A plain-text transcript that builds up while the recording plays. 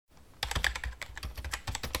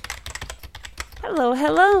Hello,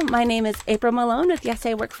 hello. My name is April Malone with Yes,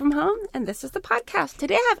 I Work From Home, and this is the podcast.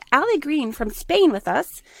 Today I have Allie Green from Spain with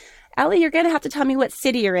us. Allie, you're going to have to tell me what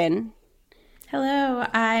city you're in. Hello,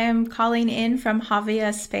 I am calling in from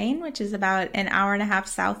Javia, Spain, which is about an hour and a half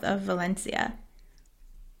south of Valencia.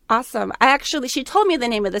 Awesome. She told me the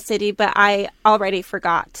name of the city, but I already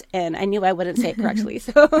forgot, and I knew I wouldn't say it correctly.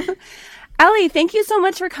 So, Allie, thank you so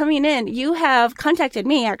much for coming in. You have contacted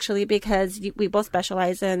me, actually, because we both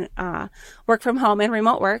specialize in work from home and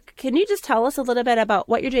remote work. Can you just tell us a little bit about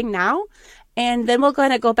what you're doing now? And then we're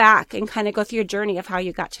going to go back and kind of go through your journey of how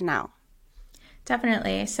you got to now.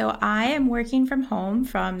 Definitely. So I am working from home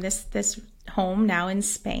from this home now in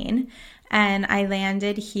Spain. And I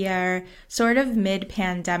landed here sort of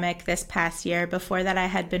mid-pandemic this past year. Before that, I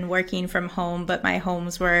had been working from home, but my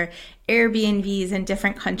homes were Airbnbs in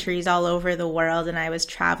different countries all over the world, and I was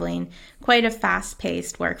traveling quite a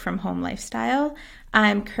fast-paced work-from-home lifestyle.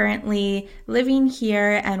 I'm currently living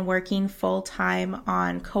here and working full-time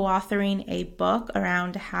on co-authoring a book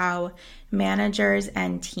around how managers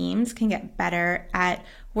and teams can get better at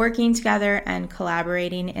working together and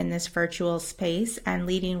collaborating in this virtual space and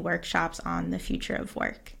leading workshops on the future of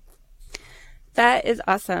work. That is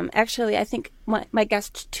awesome. Actually, I think my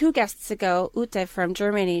guest 2 guests ago, Ute from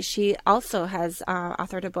Germany, she also has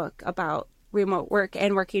authored a book about remote work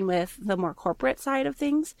and working with the more corporate side of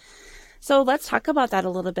things. So let's talk about that a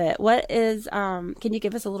little bit. Can you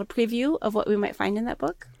give us a little preview of what we might find in that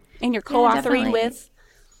book? And you're co-authoring with?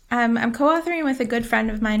 I'm co-authoring with a good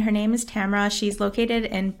friend of mine. Her name is Tamra. She's located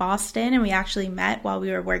in Boston, and we actually met while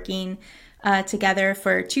we were working together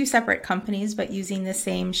for 2 separate companies, but using the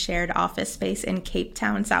same shared office space in Cape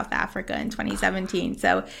Town, South Africa in 2017.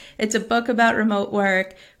 So it's a book about remote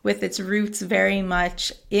work with its roots very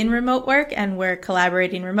much in remote work, and we're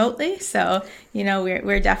collaborating remotely. So,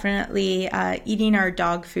 we're definitely eating our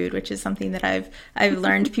dog food, which is something that I've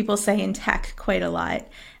learned people say in tech quite a lot.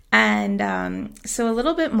 And so a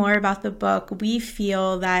little bit more about the book. We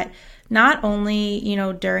feel that not only,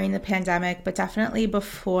 during the pandemic, but definitely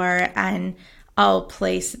before, and I'll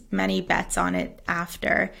place many bets on it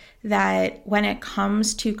after, that when it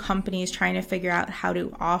comes to companies trying to figure out how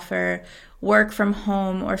to offer work from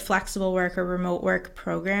home or flexible work or remote work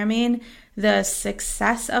programming, the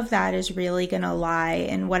success of that is really going to lie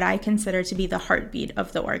in what I consider to be the heartbeat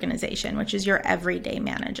of the organization, which is your everyday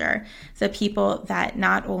manager, the people that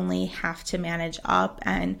not only have to manage up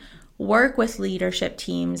and work with leadership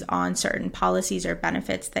teams on certain policies or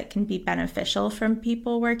benefits that can be beneficial from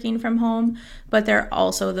people working from home, but they're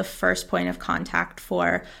also the first point of contact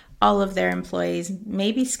for all of their employees,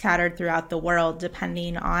 maybe scattered throughout the world,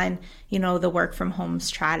 depending on, the work from home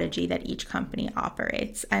strategy that each company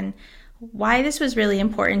operates. And why this was really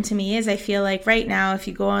important to me is I feel like right now, if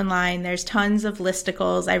you go online, there's tons of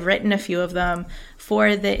listicles. I've written a few of them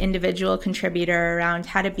for the individual contributor around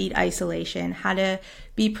how to beat isolation, how to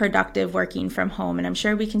be productive working from home. And I'm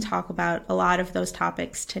sure we can talk about a lot of those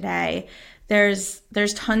topics today. There's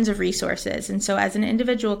tons of resources. And so as an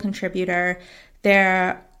individual contributor,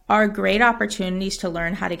 there are great opportunities to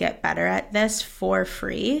learn how to get better at this for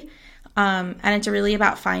free. And it's really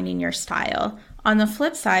about finding your style. On the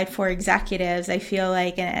flip side, for executives, I feel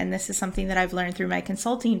like, and this is something that I've learned through my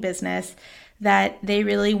consulting business, that they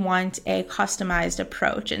really want a customized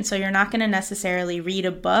approach. And so you're not going to necessarily read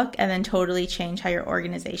a book and then totally change how your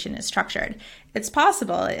organization is structured. It's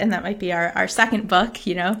possible, and that might be our second book,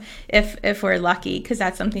 if we're lucky, because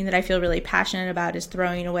that's something that I feel really passionate about, is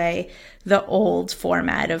throwing away the old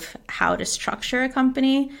format of how to structure a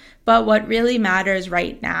company. But what really matters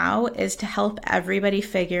right now is to help everybody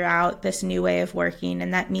figure out this new way of working.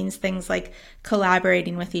 And that means things like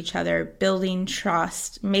collaborating with each other, building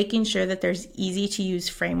trust, making sure that there's easy to use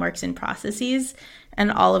frameworks and processes,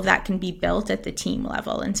 and all of that can be built at the team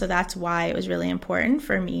level. And so that's why it was really important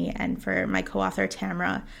for me and for my co-author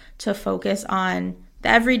Tamra to focus on the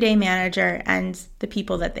everyday manager and the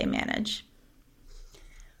people that they manage.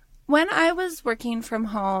 When I was working from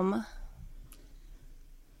home,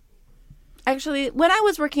 when I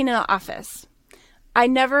was working in an office, I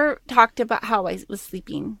never talked about how I was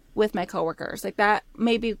sleeping with my coworkers. Like, that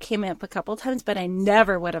maybe came up a couple times, but I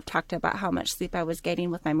never would have talked about how much sleep I was getting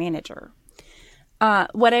with my manager.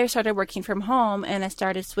 When I started working from home and I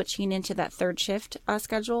started switching into that third shift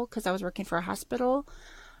schedule, because I was working for a hospital,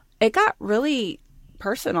 it got really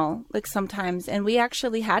personal, like, sometimes. And we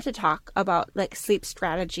actually had to talk about, like, sleep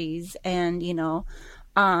strategies and,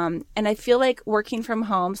 and I feel like working from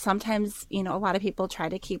home, sometimes, a lot of people try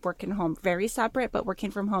to keep working home very separate, but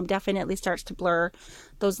working from home definitely starts to blur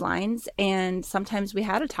those lines. And sometimes we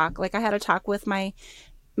had a talk, like I had a talk with my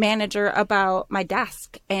manager about my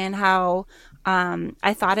desk and how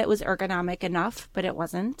I thought it was ergonomic enough, but it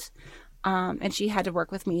wasn't. And she had to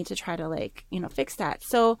work with me to try to fix that.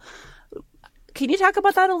 So can you talk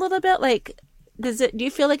about that a little bit? Like, do you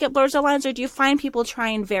feel like it blurs the lines, or do you find people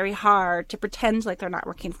trying very hard to pretend like they're not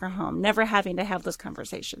working from home, never having to have those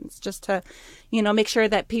conversations, just to, make sure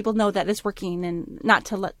that people know that it's working and not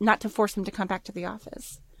to force them to come back to the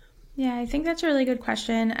office? Yeah, I think that's a really good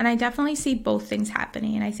question. And I definitely see both things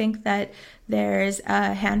happening. And I think that there's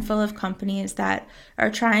a handful of companies that are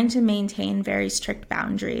trying to maintain very strict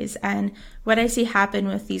boundaries. And what I see happen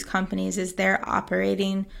with these companies is they're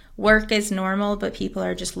operating work as normal, but people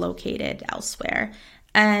are just located elsewhere.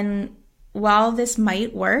 And while this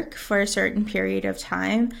might work for a certain period of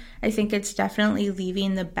time, I think it's definitely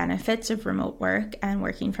leaving the benefits of remote work and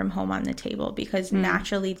working from home on the table, because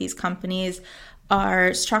naturally these companies are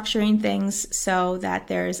structuring things so that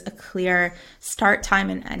there's a clear start time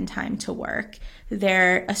and end time to work.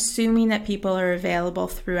 They're assuming that people are available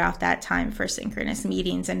throughout that time for synchronous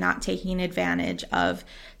meetings and not taking advantage of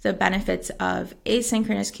the benefits of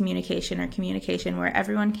asynchronous communication, or communication where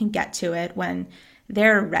everyone can get to it when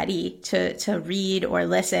they're ready to read or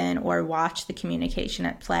listen or watch the communication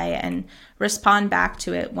at play, and respond back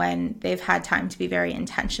to it when they've had time to be very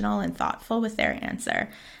intentional and thoughtful with their answer.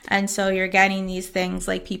 And so you're getting these things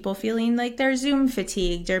like people feeling like they're Zoom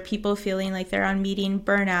fatigued, or people feeling like they're on meeting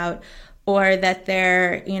burnout, or that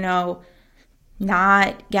they're,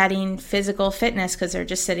 not getting physical fitness because they're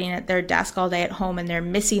just sitting at their desk all day at home, and they're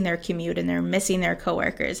missing their commute and they're missing their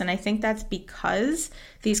coworkers. And I think that's because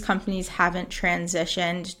these companies haven't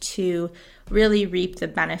transitioned to really reap the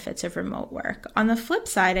benefits of remote work. On the flip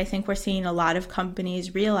side, I think we're seeing a lot of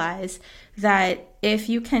companies realize that if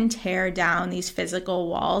you can tear down these physical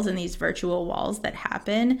walls and these virtual walls that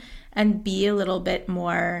happen, and be a little bit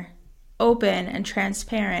more open and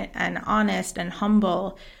transparent and honest and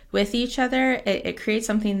humble with each other, it creates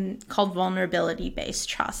something called vulnerability-based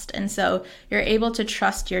trust. And so you're able to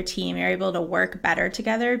trust your team, you're able to work better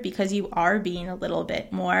together because you are being a little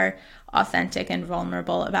bit more authentic and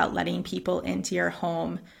vulnerable about letting people into your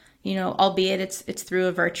home. Albeit it's through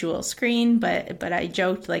a virtual screen, but I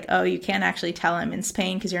joked like, oh, you can't actually tell I'm in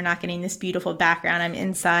Spain because you're not getting this beautiful background. I'm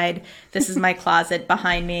inside. This is my closet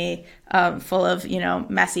behind me, full of,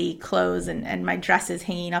 messy clothes and my dresses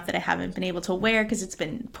hanging up that I haven't been able to wear because it's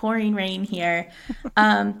been pouring rain here.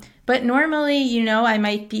 But normally, I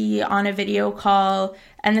might be on a video call,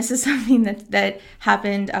 and this is something that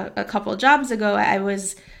happened a couple jobs ago. I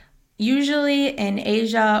was usually in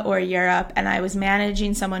Asia or Europe, and I was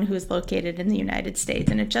managing someone who was located in the United States.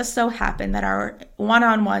 And it just so happened that our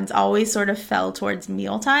one-on-ones always sort of fell towards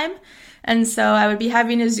mealtime. And so I would be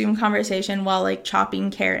having a Zoom conversation while chopping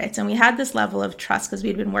carrots. And we had this level of trust because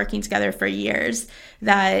we'd been working together for years,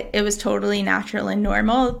 that it was totally natural and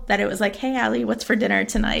normal, that it was like, hey, Allie, what's for dinner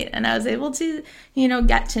tonight? And I was able to,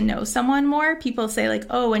 get to know someone more. People say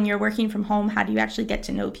oh, when you're working from home, how do you actually get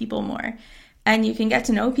to know people more? And you can get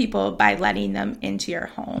to know people by letting them into your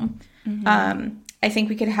home. Mm-hmm. I think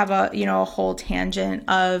we could have a whole tangent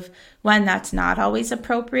of when that's not always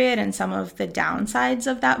appropriate and some of the downsides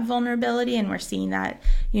of that vulnerability. And we're seeing that,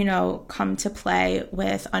 come to play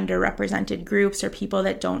with underrepresented groups or people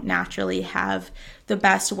that don't naturally have the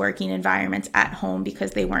best working environments at home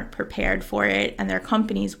because they weren't prepared for it and their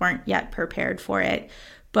companies weren't yet prepared for it.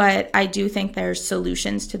 But I do think there's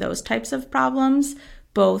solutions to those types of problems,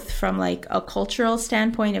 both from a cultural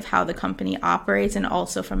standpoint of how the company operates, and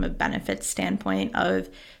also from a benefits standpoint of,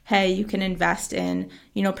 hey, you can invest in,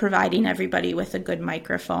 providing everybody with a good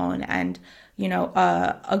microphone and,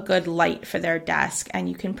 a good light for their desk. And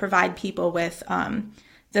you can provide people with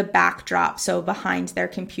the backdrop. So behind their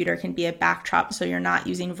computer can be a backdrop. So you're not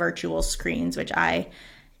using virtual screens, which I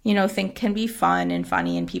think can be fun and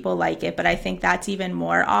funny and people like it. But I think that's even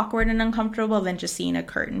more awkward and uncomfortable than just seeing a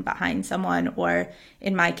curtain behind someone, or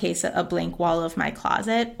in my case, a blank wall of my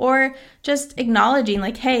closet, or just acknowledging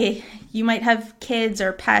hey, you might have kids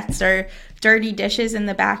or pets or dirty dishes in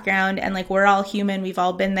the background. And we're all human. We've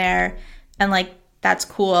all been there. And that's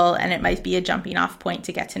cool. And it might be a jumping off point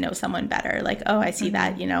to get to know someone better. Oh, I see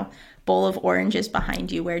that, bowl of oranges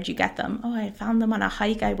behind you. Where'd you get them? Oh, I found them on a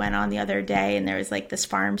hike I went on the other day, and there was this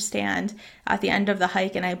farm stand at the end of the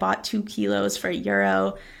hike, and I bought 2 kilos for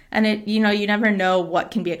 €1. And it, you never know what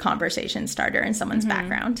can be a conversation starter in someone's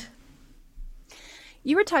background.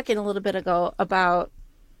 You were talking a little bit ago about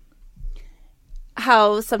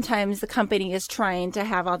how sometimes the company is trying to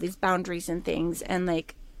have all these boundaries and things, and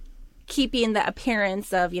keeping the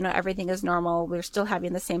appearance of, everything is normal. We're still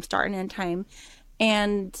having the same start and end time.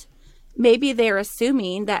 And maybe they're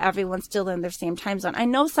assuming that everyone's still in their same time zone. I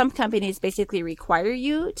know some companies basically require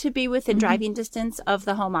you to be within driving distance of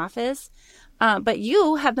the home office, but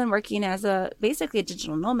you have been working as basically a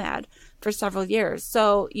digital nomad for several years.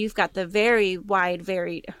 So you've got the very wide,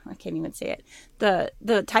 I can't even say it.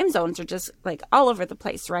 The time zones are just like all over the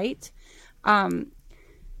place, right?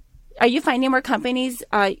 Are you finding more companies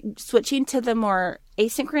switching to the more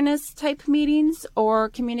asynchronous type meetings or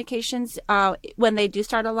communications when they do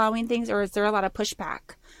start allowing things, or is there a lot of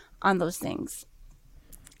pushback on those things?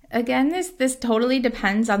 Again, this totally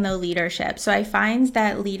depends on the leadership. So I find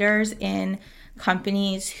that leaders in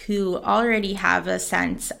companies who already have a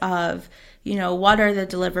sense of, what are the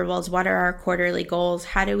deliverables? What are our quarterly goals?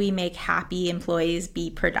 How do we make happy employees be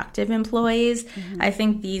productive employees? I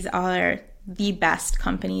think these are the best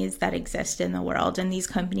companies that exist in the world. And these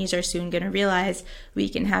companies are soon going to realize we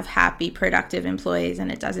can have happy, productive employees,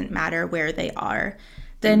 and it doesn't matter where they are.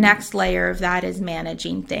 The next layer of that is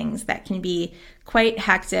managing things that can be quite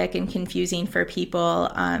hectic and confusing for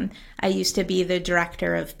people. I used to be the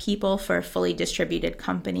director of people for a fully distributed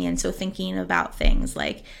company. And so thinking about things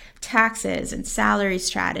like taxes and salary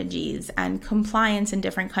strategies and compliance in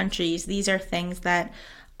different countries, these are things that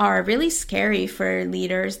are really scary for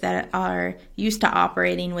leaders that are used to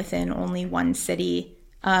operating within only one city,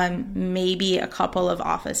 maybe a couple of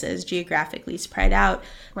offices geographically spread out,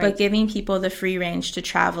 right, but giving people the free range to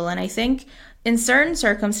travel. And I think in certain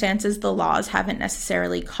circumstances, the laws haven't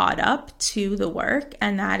necessarily caught up to the work.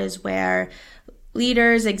 And that is where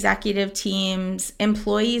leaders, executive teams,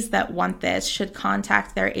 employees that want this should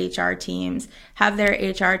contact their HR teams, have their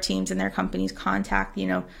HR teams and their companies contact,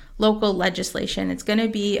 local legislation. It's going to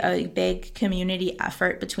be a big community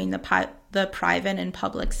effort between the private and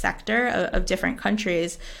public sector of different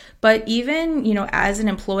countries. But even, as an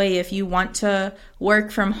employee, if you want to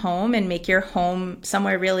work from home and make your home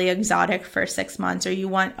somewhere really exotic for 6 months, or you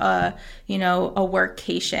want a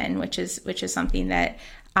workcation, which is something that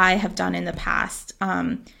I have done in the past,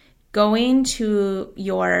 going to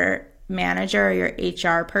your manager or your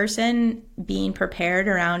HR person, being prepared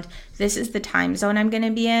around, this is the time zone I'm going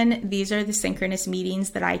to be in. These are the synchronous meetings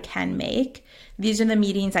that I can make. These are the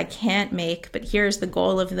meetings I can't make, but here's the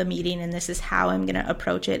goal of the meeting, and this is how I'm going to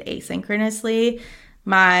approach it asynchronously.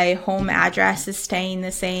 My home address is staying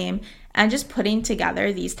the same. And just putting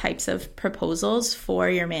together these types of proposals for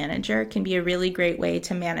your manager can be a really great way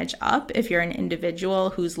to manage up if you're an individual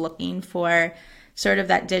who's looking for sort of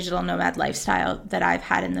that digital nomad lifestyle that I've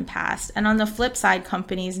had in the past. And on the flip side,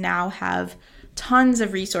 companies now have tons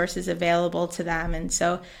of resources available to them. And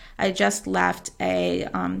so I just left a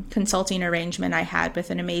consulting arrangement I had with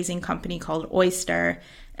an amazing company called Oyster.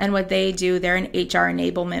 And what they do, they're an HR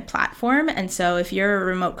enablement platform. And so if you're a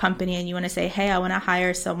remote company and you want to say, hey, I want to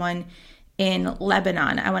hire someone in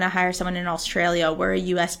Lebanon, I want to hire someone in Australia, we're a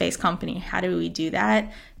US-based company, how do we do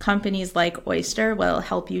that? Companies like Oyster will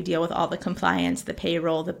help you deal with all the compliance, the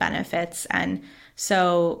payroll, the benefits. And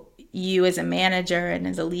so you as a manager and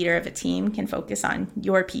as a leader of a team can focus on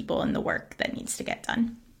your people and the work that needs to get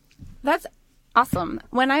done. That's awesome.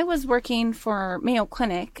 When I was working for Mayo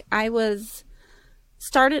Clinic, I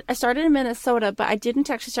started in Minnesota, but I didn't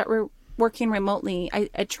actually start working remotely.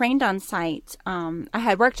 I trained on site. I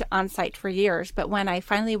had worked on site for years, but when I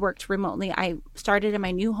finally worked remotely, I started in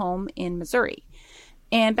my new home in Missouri.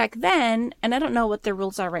 And back then, and I don't know what the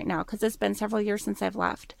rules are right now because it's been several years since I've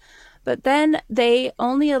left, but then they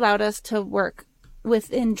only allowed us to work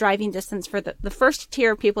within driving distance for the first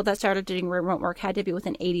tier of people that started doing remote work had to be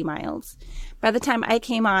within 80 miles. By the time I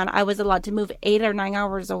came on, I was allowed to move 8 or 9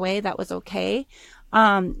 hours away. That was okay.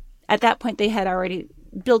 At that point, they had already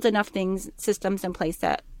built enough systems in place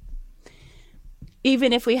that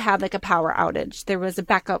even if we had like a power outage, there was a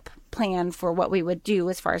backup plan for what we would do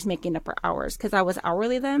as far as making up our hours, because I was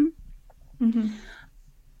hourly then. Mm-hmm.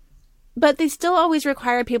 But they still always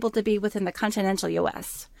required people to be within the continental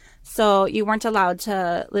U.S. So you weren't allowed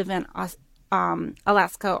to live in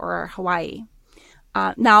Alaska or Hawaii.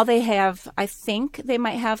 Now they have, I think they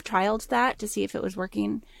might have trialed that to see if it was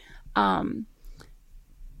working.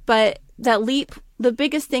 But that leap, the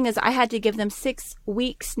biggest thing is I had to give them 6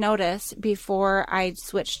 weeks notice before I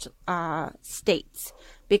switched states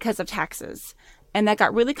because of taxes. And that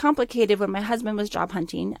got really complicated when my husband was job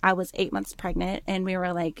hunting. I was 8 months pregnant, and we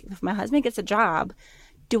were like, if my husband gets a job,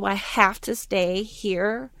 do I have to stay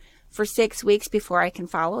here for 6 weeks before I can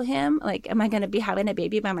follow him? Like, am I going to be having a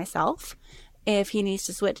baby by myself if he needs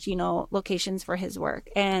to switch, locations for his work?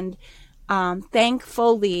 And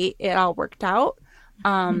thankfully, it all worked out.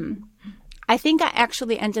 I think I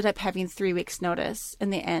actually ended up having 3 weeks notice in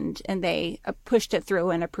the end, and they pushed it through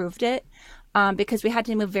and approved it. because we had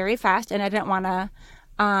to move very fast, and I didn't want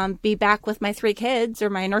to be back with my 3 kids or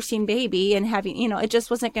my nursing baby and having, it just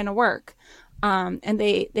wasn't going to work. And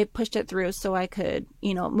they pushed it through so I could,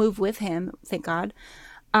 move with him, thank God.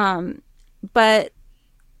 But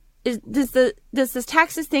does this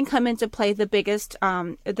taxes thing come into play the biggest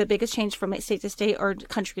change from state to state or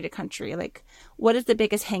country to country? Like, what is the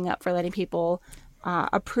biggest hang up for letting people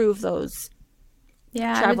approve those?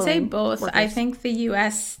 Yeah, I would say both. Workers? I think the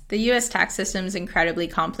U.S. tax system is incredibly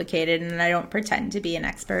complicated, and I don't pretend to be an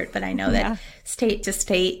expert, but I know that state to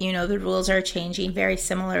state, the rules are changing very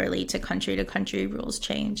similarly to country rules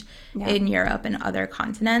change in Europe and other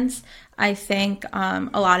continents. I think a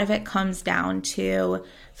lot of it comes down to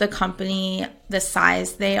the company, the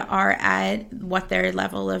size they are at, what their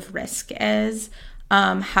level of risk is,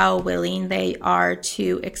 how willing they are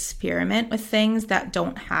to experiment with things that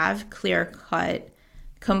don't have clear-cut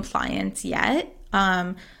compliance yet.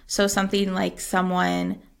 So something like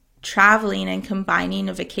someone traveling and combining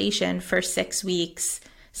a vacation for 6 weeks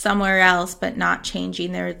somewhere else, but not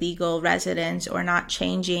changing their legal residence or not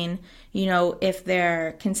changing, if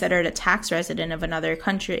they're considered a tax resident of another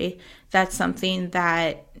country, that's something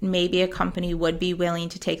that maybe a company would be willing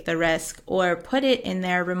to take the risk or put it in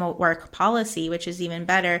their remote work policy, which is even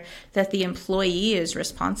better, that the employee is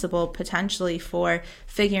responsible potentially for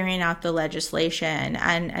figuring out the legislation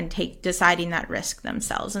and deciding that risk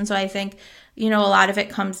themselves. And so I think, a lot of it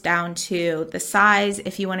comes down to the size,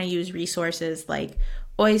 if you want to use resources like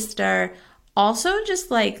Oyster, also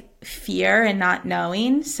just like fear and not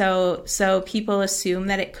knowing. So people assume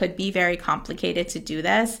that it could be very complicated to do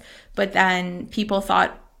this, but then people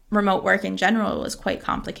thought remote work in general was quite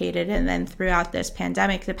complicated. And then throughout this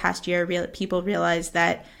pandemic, the past year, people realized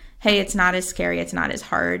that, hey, it's not as scary, it's not as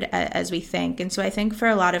hard as we think. And so I think for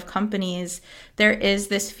a lot of companies, there is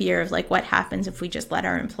this fear of like, what happens if we just let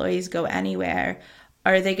our employees go anywhere?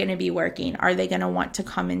 Are they going to be working? Are they going to want to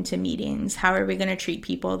come into meetings? How are we going to treat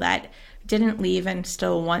people that didn't leave and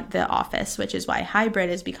still want the office, which is why hybrid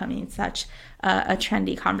is becoming such a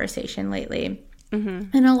trendy conversation lately.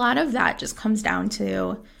 Mm-hmm. And a lot of that just comes down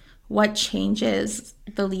to what changes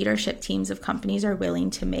the leadership teams of companies are willing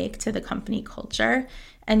to make to the company culture.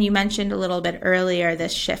 And you mentioned a little bit earlier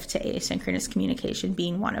this shift to asynchronous communication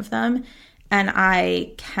being one of them. And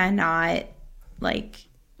I cannot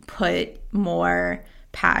put more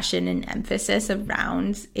passion and emphasis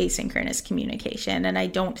around asynchronous communication. And I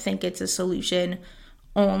don't think it's a solution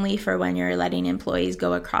only for when you're letting employees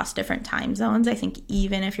go across different time zones. I think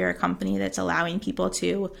even if you're a company that's allowing people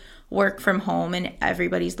to work from home and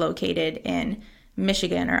everybody's located in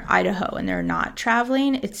Michigan or Idaho and they're not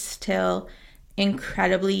traveling, it's still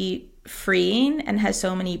incredibly freeing and has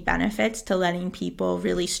so many benefits to letting people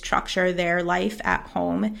really structure their life at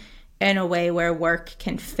home in a way where work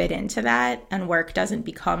can fit into that, and work doesn't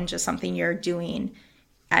become just something you're doing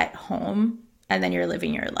at home and then you're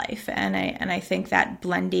living your life. And I think that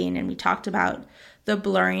blending, and we talked about the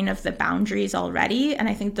blurring of the boundaries already, and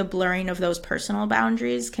I think the blurring of those personal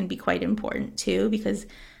boundaries can be quite important too, because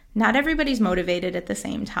not everybody's motivated at the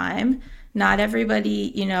same time. Not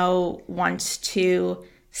everybody, wants to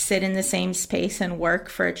sit in the same space and work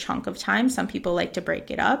for a chunk of time. Some people like to break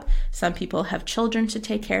it up. Some people have children to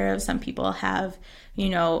take care of. Some people have,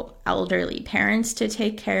 elderly parents to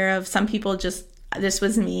take care of. Some people this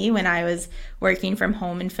was me when I was working from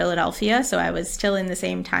home in Philadelphia. So I was still in the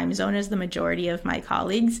same time zone as the majority of my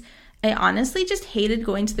colleagues. I honestly just hated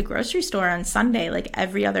going to the grocery store on Sunday, like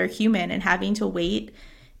every other human, and having to wait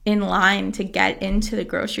in line to get into the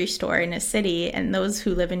grocery store in a city. And those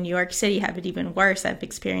who live in New York City have it even worse. I've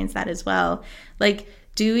experienced that as well. Like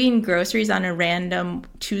doing groceries on a random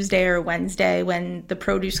Tuesday or Wednesday when the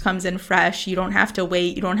produce comes in fresh, you don't have to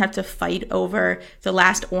wait. You don't have to fight over the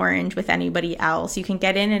last orange with anybody else. You can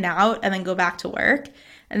get in and out and then go back to work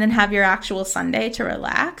and then have your actual Sunday to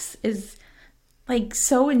relax is like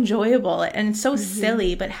so enjoyable and it's so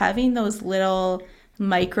silly. But having those little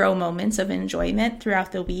micro moments of enjoyment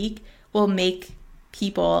throughout the week will make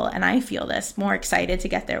people, and I feel this, more excited to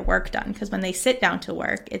get their work done, because when they sit down to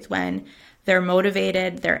work, it's when they're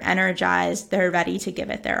motivated, they're energized, they're ready to give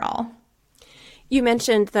it their all. You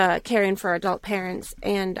mentioned the caring for adult parents,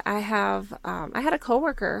 and I had a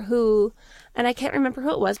coworker who, and I can't remember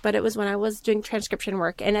who it was, but it was when I was doing transcription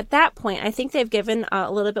work. And at that point, I think they've given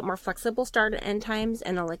a little bit more flexible start and end times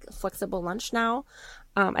and a flexible lunch now.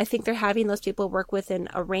 I think they're having those people work within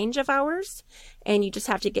a range of hours, and you just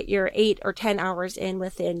have to get your 8 or 10 hours in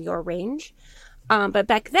within your range. But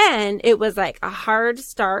back then, it was like a hard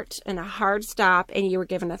start and a hard stop, and you were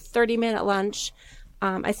given a 30-minute lunch.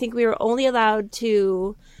 I think we were only allowed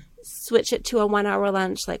to switch it to a 1 hour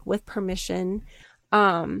lunch, like with permission.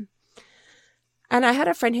 And I had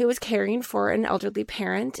a friend who was caring for an elderly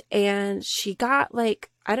parent, and she got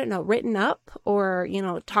written up or,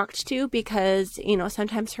 talked to because,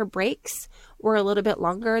 sometimes her breaks were a little bit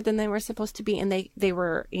longer than they were supposed to be. And they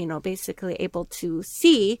were, basically able to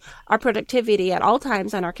see our productivity at all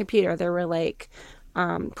times on our computer. There were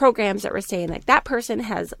programs that were saying that person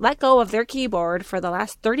has let go of their keyboard for the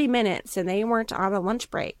last 30 minutes and they weren't on a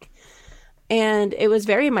lunch break. And it was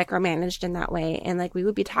very micromanaged in that way. And we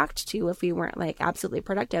would be talked to if we weren't absolutely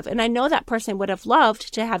productive. And I know that person would have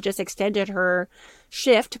loved to have just extended her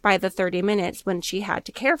shift by the 30 minutes when she had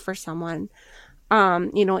to care for someone,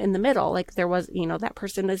 in the middle. There was, that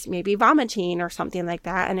person was maybe vomiting or something like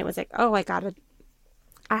that. And it was oh, I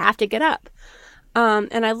have to get up.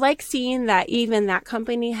 And I like seeing that even that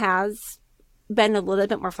company has been a little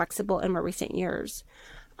bit more flexible in more recent years.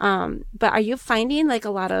 But are you finding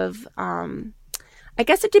a lot of, I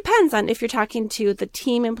guess it depends on if you're talking to the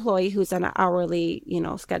team employee who's on an hourly,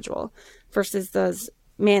 schedule versus those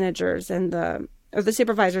managers and the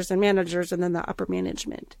supervisors and managers and then the upper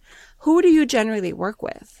management. Who do you generally work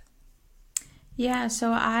with? Yeah,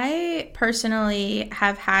 so I personally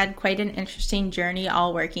have had quite an interesting journey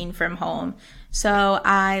all working from home. So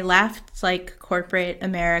I left corporate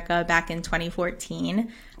America back in 2014. Okay.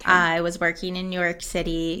 I was working in New York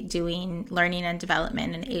City doing learning and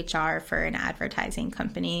development and HR for an advertising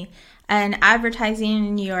company. And advertising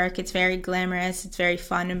in New York, it's very glamorous, it's very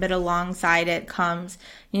fun, but alongside it comes,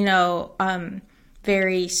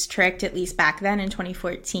 very strict, at least back then in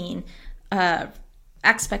 2014,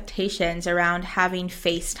 expectations around having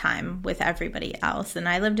FaceTime with everybody else. And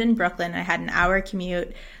I lived in Brooklyn. I had an hour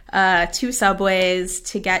commute, 2 subways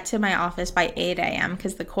to get to my office by 8 a.m.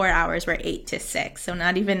 because the core hours were 8 to 6, so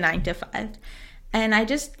not even 9 to 5. And I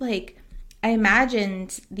just I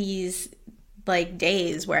imagined these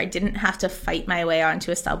days where I didn't have to fight my way onto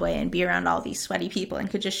a subway and be around all these sweaty people and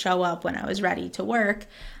could just show up when I was ready to work.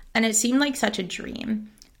 And it seemed like such a dream.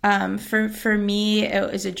 For me,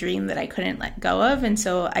 it was a dream that I couldn't let go of. And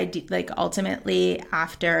so I ultimately,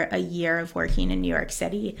 after a year of working in New York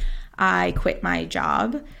City, I quit my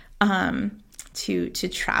job to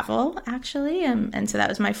travel, actually. And so that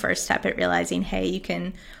was my first step at realizing, hey, you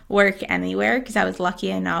can work anywhere, because I was lucky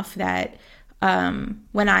enough that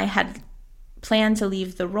when I had planned to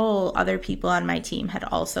leave the role, other people on my team had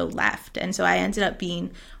also left. And so I ended up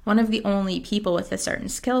being one of the only people with a certain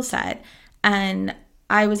skill set. And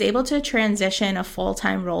I was able to transition a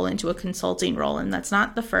full-time role into a consulting role, and that's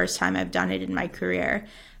not the first time I've done it in my career.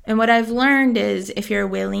 And what I've learned is if you're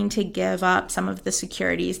willing to give up some of the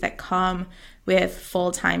securities that come with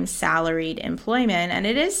full-time salaried employment, and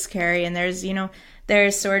it is scary, and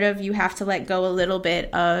there's sort of, you have to let go a little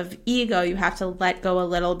bit of ego, you have to let go a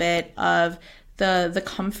little bit of the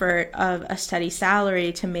comfort of a steady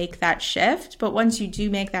salary to make that shift. But once you do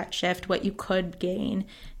make that shift, what you could gain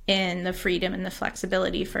in the freedom and the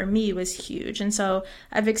flexibility for me was huge. And so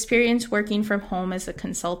I've experienced working from home as a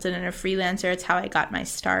consultant and a freelancer. It's how I got my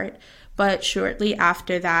start. But shortly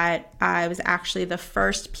after that, I was actually the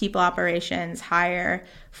first people operations hire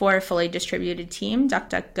for a fully distributed team,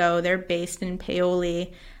 DuckDuckGo. They're based in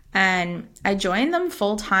Paoli. And I joined them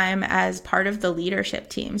full time as part of the leadership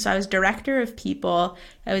team. So I was director of people.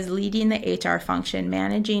 I was leading the HR function,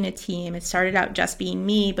 managing a team. It started out just being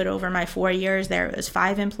me, but over my 4 years there, it was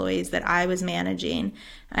 5 employees that I was managing.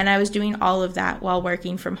 And I was doing all of that while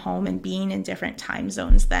working from home and being in different time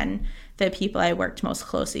zones than the people I worked most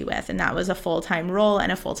closely with. And that was a full-time role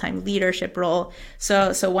and a full-time leadership role.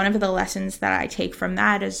 So one of the lessons that I take from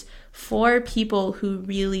that is, for people who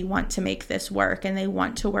really want to make this work and they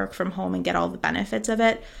want to work from home and get all the benefits of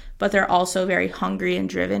it, but they're also very hungry and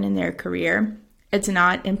driven in their career, it's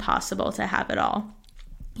not impossible to have it all.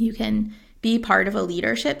 You can be part of a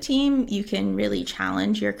leadership team. You can really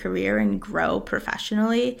challenge your career and grow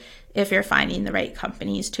professionally if you're finding the right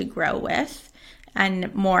companies to grow with.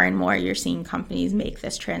 And more you're seeing companies make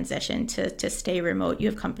this transition to stay remote. You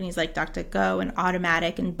have companies like DuckDuckGo and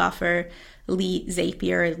Automatic and Buffer,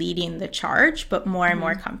 Zapier leading the charge, but more and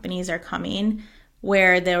more companies are coming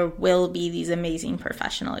where there will be these amazing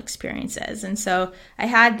professional experiences. And so I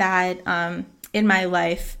had that in my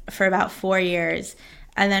life for about 4 years.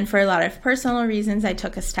 And then for a lot of personal reasons, I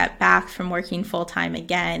took a step back from working full-time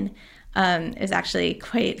again. It was actually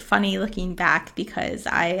quite funny looking back, because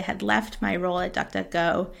I had left my role at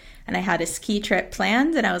DuckDuckGo and I had a ski trip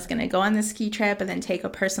planned, and I was going to go on the ski trip and then take a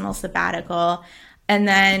personal sabbatical. And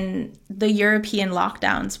then the European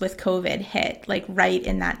lockdowns with COVID hit, right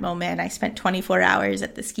in that moment. I spent 24 hours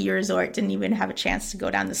at the ski resort, didn't even have a chance to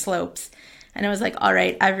go down the slopes. And it was like, all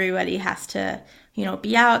right, everybody has to,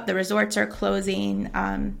 be out. The resorts are closing.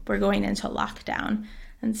 We're going into lockdown.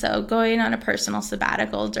 And so going on a personal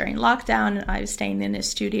sabbatical during lockdown, I was staying in a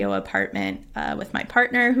studio apartment with my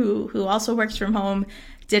partner who also works from home,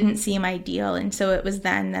 didn't seem ideal. And so it was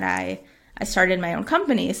then that I started my own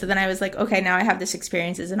company. So then I was like, okay, now I have this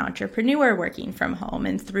experience as an entrepreneur working from home.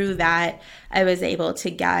 And through that, I was able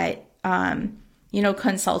to get,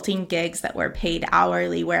 consulting gigs that were paid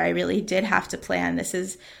hourly, where I really did have to plan. This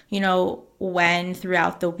is, when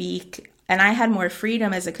throughout the week, and I had more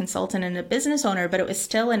freedom as a consultant and a business owner, but it was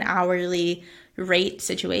still an hourly rate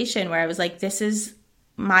situation where I was like, this is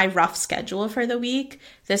my rough schedule for the week.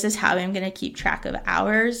 This is how I'm going to keep track of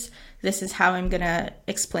hours. This is how I'm going to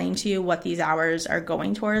explain to you what these hours are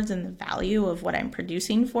going towards and the value of what I'm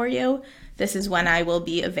producing for you. This is when I will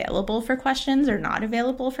be available for questions or not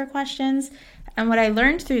available for questions. And what I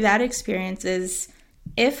learned through that experience is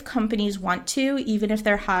if companies want to, even if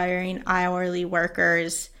they're hiring hourly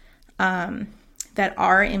workers that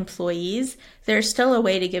are employees, there's still a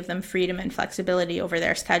way to give them freedom and flexibility over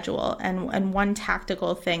their schedule. And one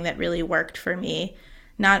tactical thing that really worked for me,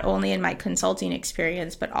 not only in my consulting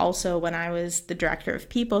experience, but also when I was the director of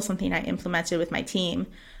people, something I implemented with my team,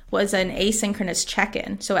 was an asynchronous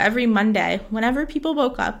check-in. So every Monday, whenever people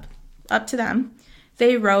woke up to them,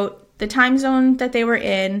 they wrote the time zone that they were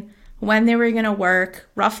in, when they were going to work,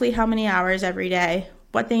 roughly how many hours every day,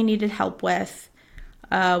 what they needed help with,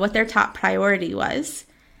 what their top priority was.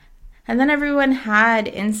 And then everyone had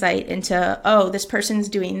insight into, oh, this person's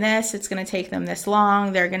doing this, it's going to take them this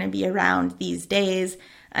long, they're going to be around these days.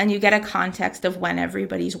 And you get a context of when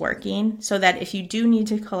everybody's working, so that if you do need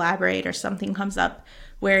to collaborate or something comes up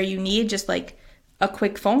where you need just like a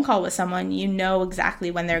quick phone call with someone, you know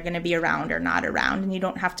exactly when they're going to be around or not around. And you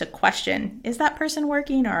don't have to question, is that person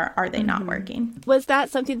working or are they not working? Was that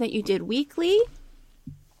something that you did weekly?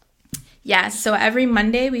 Yes. So every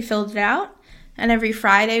Monday we filled it out. And every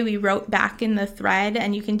Friday we wrote back in the thread.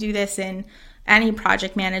 And you can do this in any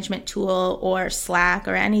project management tool or Slack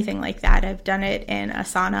or anything like that. I've done it in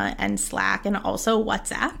Asana and Slack and also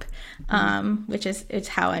WhatsApp, which is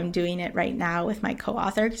how I'm doing it right now with my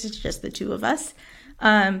co-author, because it's just the two of us.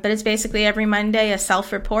 But it's basically every Monday a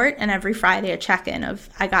self-report and every Friday a check-in of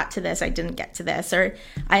I got to this, I didn't get to this, or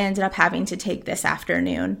I ended up having to take this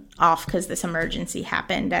afternoon off because this emergency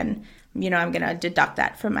happened, and I'm going to deduct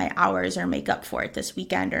that from my hours or make up for it this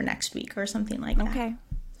weekend or next week or something like that. Okay.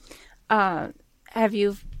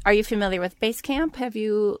 Are you familiar with Basecamp? Have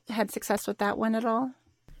you had success with that one at all?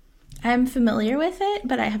 I'm familiar with it,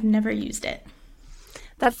 but I have never used it.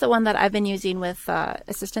 That's the one that I've been using with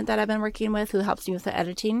assistant that I've been working with, who helps me with the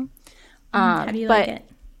editing. How do you like it?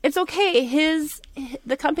 It's okay.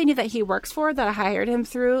 The company that he works for, that I hired him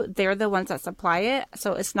through, they're the ones that supply it.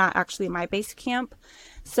 So it's not actually my Basecamp.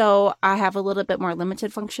 So I have a little bit more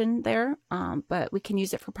limited function there. But we can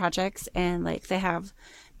use it for projects, and like they have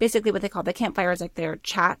basically what they call the campfire is like their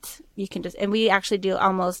chat. You can just, and we actually do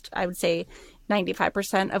almost, I would say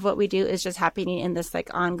 95% of what we do is just happening in this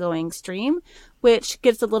like ongoing stream, which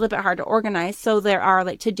gets a little bit hard to organize. So there are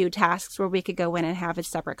like to-do tasks where we could go in and have a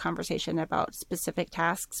separate conversation about specific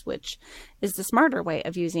tasks, which is the smarter way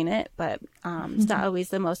of using it. But it's not always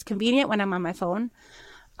the most convenient when I'm on my phone.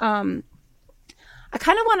 I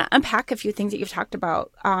kind of want to unpack a few things that you've talked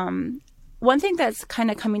about. One thing that's kind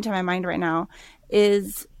of coming to my mind right now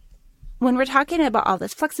is when we're talking about all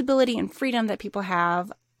this flexibility and freedom that people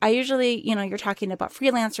have, I usually, you're talking about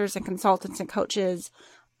freelancers and consultants and coaches,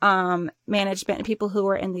 management and people who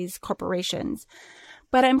are in these corporations.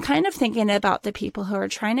 But I'm kind of thinking about the people who are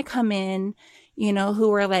trying to come in,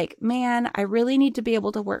 who are like, man, I really need to be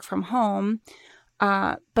able to work from home.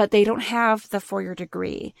 But they don't have the 4-year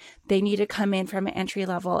degree. They need to come in from an entry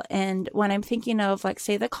level. And when I'm thinking of like,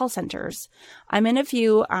 say, the call centers, I'm in a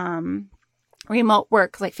few remote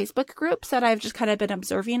work, like Facebook groups that I've just kind of been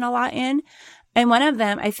observing a lot in. And one of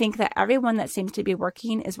them, I think that everyone that seems to be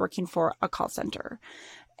working is working for a call center.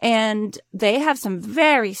 And they have some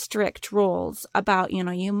very strict rules about,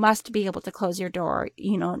 you must be able to close your door,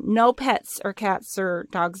 no pets or cats or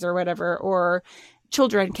dogs or whatever, or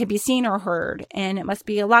children can be seen or heard, and it must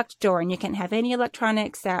be a locked door, and you can't have any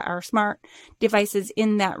electronics that are smart devices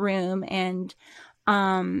in that room. And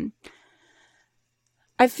I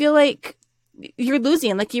feel like you're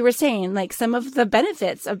losing, like you were saying, like some of the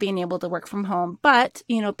benefits of being able to work from home. But,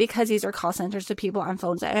 because these are call centers to people on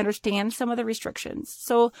phones, I understand some of the restrictions.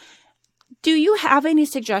 So do you have any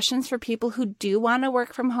suggestions for people who do want to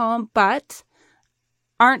work from home, but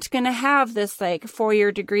aren't going to have this like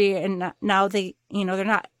 4-year degree, and now they, they're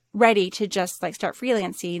not ready to just like start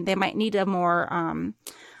freelancing? They might need a more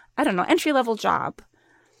I don't know, entry-level job?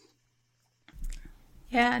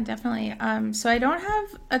 Yeah, definitely. So I don't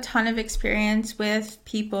have a ton of experience with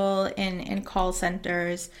people in call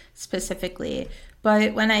centers specifically,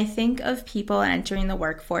 but when I think of people entering the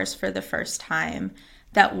workforce for the first time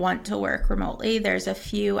that want to work remotely, there's a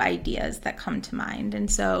few ideas that come to mind.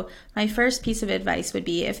 And so my first piece of advice would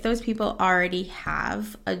be if those people already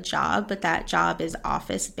have a job, but that job is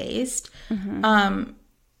office-based,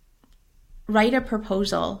 write a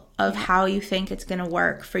proposal of how you think it's going to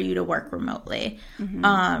work for you to work remotely.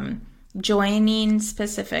 Joining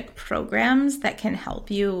specific programs that can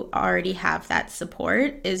help you already have that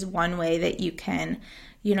support is one way that you can,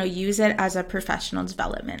 use it as a professional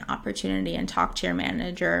development opportunity and talk to your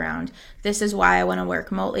manager around, this is why I want to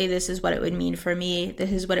work remotely. This is what it would mean for me.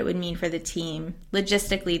 This is what it would mean for the team.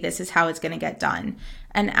 Logistically, this is how it's going to get done,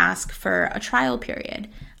 and ask for a trial period.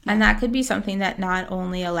 And that could be something that not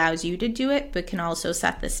only allows you to do it, but can also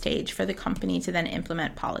set the stage for the company to then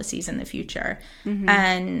implement policies in the future.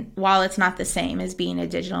 And while it's not the same as being a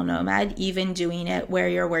digital nomad, even doing it where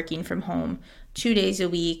you're working from home 2 days a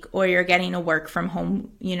week, or you're getting a work from home,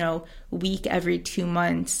 week every 2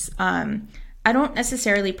 months. I don't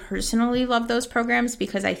necessarily personally love those programs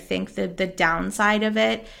because I think that the downside of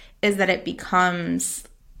it is that it becomes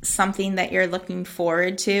something that you're looking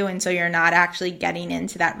forward to, and so you're not actually getting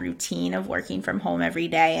into that routine of working from home every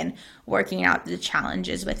day and working out the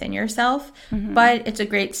challenges within yourself. But it's a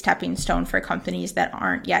great stepping stone for companies that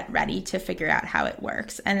aren't yet ready to figure out how it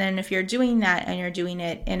works. And then if you're doing that and you're doing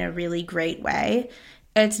it in a really great way,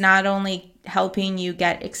 it's not only helping you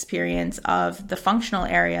get experience of the functional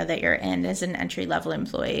area that you're in as an entry-level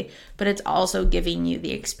employee, but it's also giving you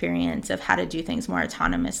the experience of how to do things more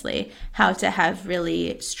autonomously, how to have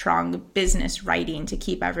really strong business writing to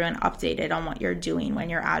keep everyone updated on what you're doing when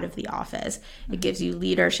you're out of the office. It gives you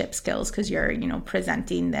leadership skills because you're,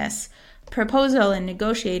 presenting this proposal and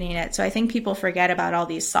negotiating it. So I think people forget about all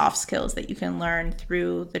these soft skills that you can learn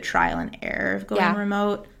through the trial and error of going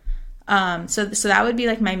remote. So that would be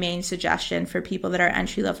like my main suggestion for people that are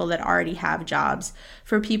entry level that already have jobs.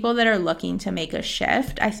 For people that are looking to make a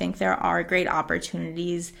shift, I think there are great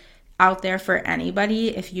opportunities out there for anybody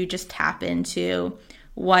if you just tap into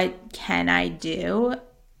what can I do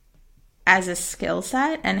as a skill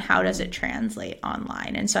set and how does it translate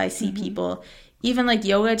online. And so I see people, even like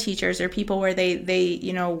yoga teachers or people where they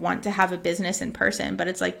want to have a business in person, but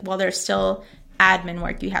it's like, well, there's still admin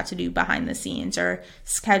work you have to do behind the scenes, or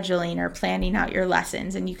scheduling or planning out your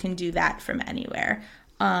lessons, and you can do that from anywhere.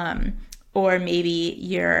 Or maybe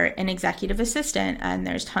you're an executive assistant and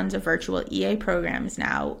there's tons of virtual EA programs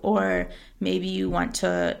now, or maybe you want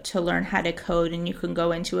to learn how to code and you can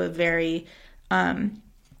go into a very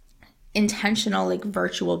intentional like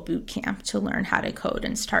virtual boot camp to learn how to code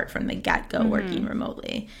and start from the get-go working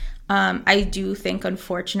remotely. I do think,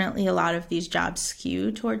 unfortunately, a lot of these jobs skew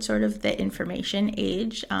towards sort of the information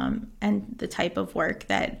age and the type of work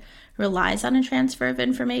that relies on a transfer of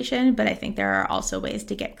information. But I think there are also ways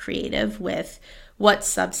to get creative with what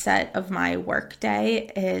subset of my workday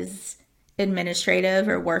is administrative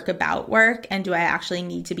or work about work, and do I actually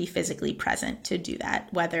need to be physically present to do that,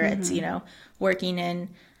 whether it's, working in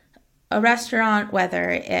a restaurant, whether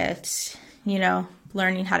it's,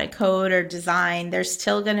 learning how to code or design. There's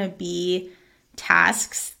still going to be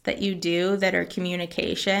tasks that you do that are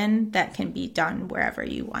communication that can be done wherever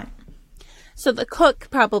you want. So the cook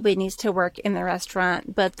probably needs to work in the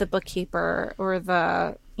restaurant, but the bookkeeper or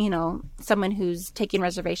the, someone who's taking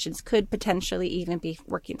reservations could potentially even be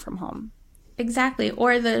working from home. Exactly.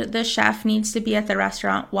 Or the chef needs to be at the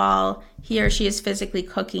restaurant while he or she is physically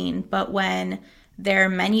cooking, but when they're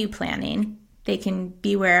menu planning, they can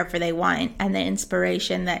be wherever they want, and the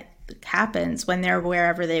inspiration that happens when they're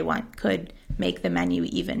wherever they want could make the menu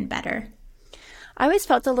even better. I always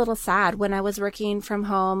felt a little sad when I was working from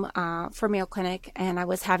home for Mayo Clinic and I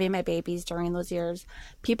was having my babies during those years.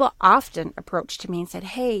 People often approached me and said,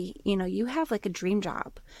 hey, you have like a dream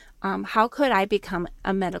job. How could I become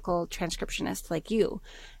a medical transcriptionist like you?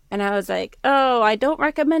 And I was like, oh, I don't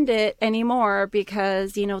recommend it anymore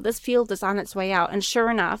because, this field is on its way out. And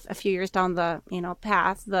sure enough, a few years down the,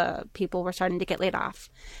 path, the people were starting to get laid off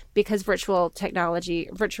because virtual technology,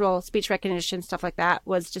 virtual speech recognition, stuff like that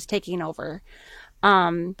was just taking over.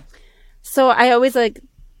 So I always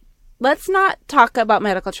let's not talk about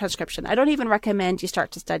medical transcription. I don't even recommend you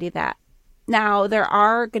start to study that. Now, there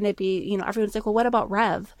are going to be, everyone's like, well, what about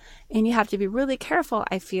Rev? And you have to be really careful,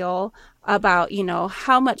 I feel, about,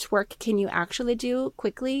 how much work can you actually do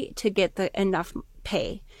quickly to get the enough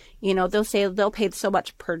pay. You know, they'll say they'll pay so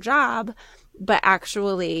much per job, but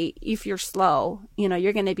actually, if you're slow, you know,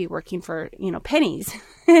 you're going to be working for, you know, pennies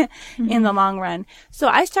in the long run. So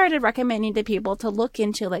I started recommending to people to look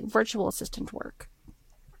into like virtual assistant work.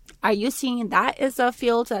 Are you seeing that as a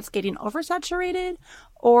field that's getting oversaturated,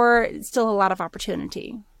 or still a lot of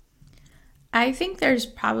opportunity? I think there's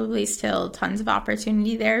probably still tons of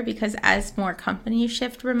opportunity there, because as more companies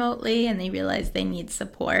shift remotely and they realize they need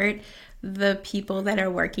support, the people that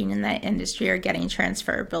are working in that industry are getting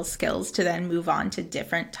transferable skills to then move on to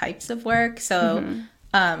different types of work. So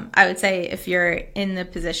I would say if you're in the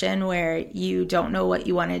position where you don't know what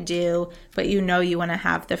you want to do, but you know you want to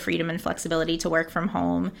have the freedom and flexibility to work from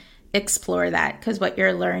home, explore that, because what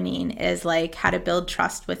you're learning is like how to build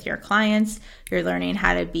trust with your clients. You're learning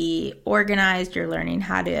how to be organized. You're learning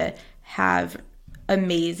how to have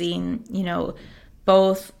amazing, you know,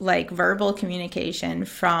 both like verbal communication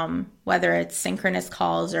from whether it's synchronous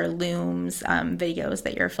calls or Looms, videos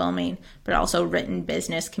that you're filming, but also written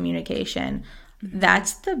business communication.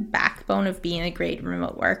 That's the backbone of being a great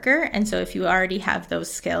remote worker. And so if you already have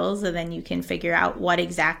those skills, and then you can figure out what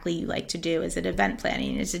exactly you like to do. Is it event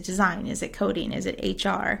planning? Is it design? Is it coding? Is it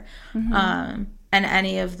HR? And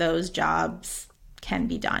any of those jobs can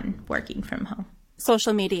be done working from home.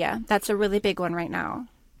 Social media, that's a really big one right now.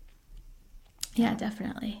 Yeah,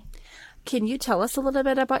 definitely. Can you tell us a little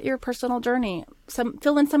bit about your personal journey?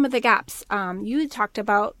 Fill in some of the gaps. You talked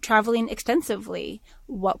about traveling extensively.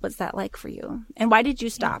 What was that like for you? And why did you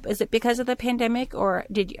stop? Is it because of the pandemic, or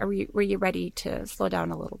were you ready to slow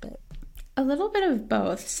down a little bit? A little bit of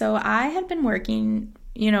both. So I had been working,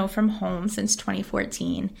 you know, from home since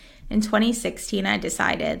 2014. In 2016, I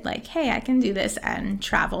decided like, hey, I can do this and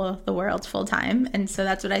travel the world full time. And so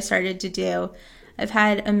that's what I started to do. I've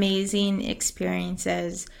had amazing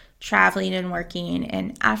experiences traveling and working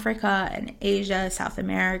in Africa and Asia, South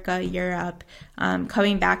America, Europe,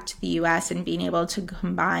 coming back to the US and being able to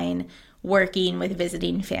combine working with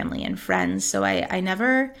visiting family and friends. So I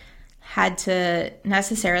never had to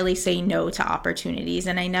necessarily say no to opportunities,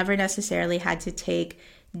 and I never necessarily had to take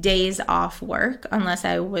days off work unless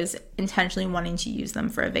I was intentionally wanting to use them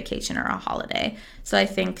for a vacation or a holiday. So I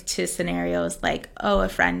think to scenarios like, oh, a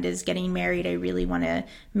friend is getting married, I really want to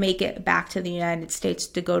make it back to the United States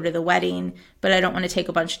to go to the wedding, but I don't want to take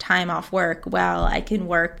a bunch of time off work. Well, I can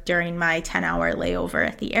work during my 10-hour layover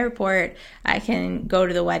at the airport. I can go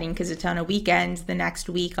to the wedding because it's on a weekend. The next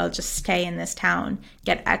week, I'll just stay in this town,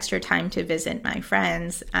 get extra time to visit my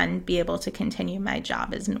friends, and be able to continue my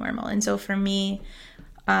job as normal. And so for me,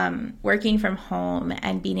 working from home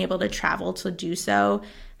and being able to travel to do so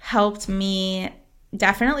helped me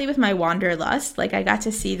definitely with my wanderlust. Like I got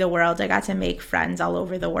to see the world. I got to make friends all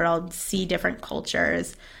over the world, see different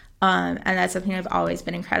cultures. And that's something I've always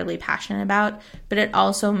been incredibly passionate about. But it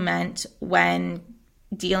also meant when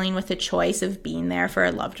dealing with the choice of being there for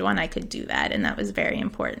a loved one, I could do that. And that was very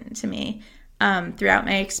important to me. Throughout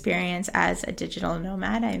my experience as a digital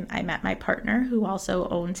nomad, I met my partner, who also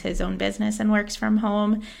owns his own business and works from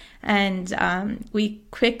home. And we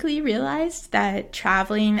quickly realized that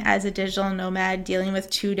traveling as a digital nomad, dealing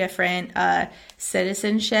with two different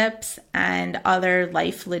citizenships and other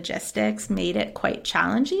life logistics made it quite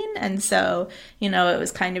challenging. And so, you know, it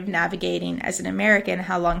was kind of navigating as an American,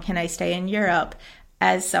 how long can I stay in Europe?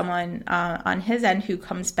 As someone on his end who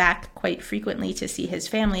comes back quite frequently to see his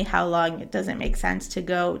family, how long it doesn't make sense to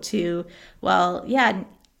go to, well, yeah,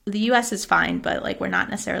 the US is fine, but like we're not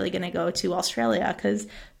necessarily going to go to Australia because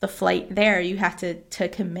the flight there, you have to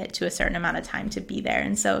commit to a certain amount of time to be there.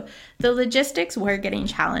 And so the logistics were getting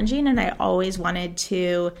challenging, and I always wanted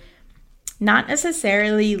to not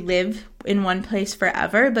necessarily live in one place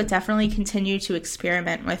forever, but definitely continue to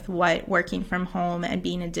experiment with what working from home and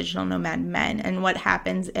being a digital nomad meant, and what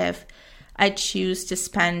happens if I choose to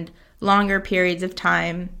spend longer periods of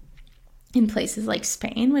time in places like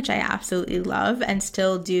Spain, which I absolutely love, and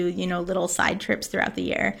still do, you know, little side trips throughout the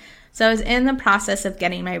year. So I was in the process of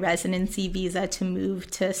getting my residency visa to move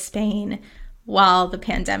to Spain while the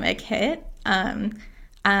pandemic hit.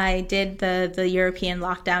 I did the European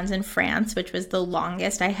lockdowns in France, which was the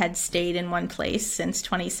longest I had stayed in one place since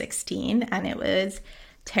 2016. And it was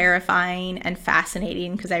terrifying and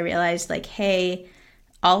fascinating because I realized like, hey,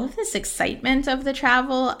 all of this excitement of the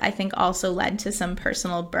travel, I think also led to some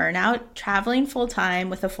personal burnout. Traveling full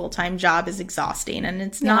time with a full-time job is exhausting, and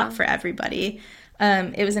it's not for everybody.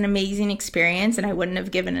 It was an amazing experience, and I wouldn't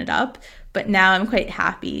have given it up. But now I'm quite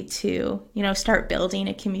happy to, you know, start building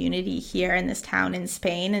a community here in this town in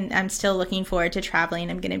Spain. And I'm still looking forward to traveling.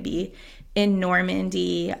 I'm going to be in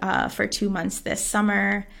Normandy for 2 months this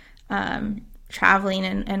summer. traveling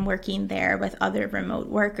and working there with other remote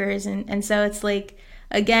workers. And so it's like,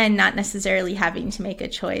 again, not necessarily having to make a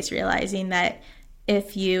choice, realizing that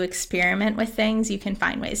if you experiment with things, you can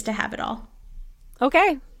find ways to have it all.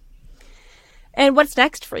 Okay. And what's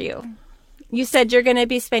next for you? You said you're going to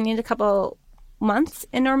be spending a couple months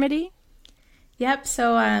in Normandy? Yep.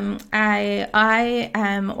 So I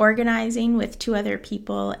am organizing with 2 other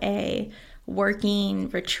people a working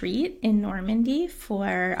retreat in Normandy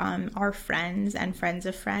for our friends and friends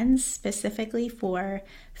of friends, specifically for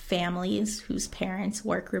families whose parents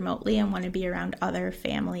work remotely and want to be around other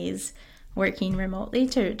families working remotely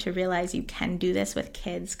to realize you can do this with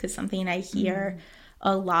kids. Because something I hear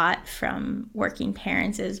a lot from working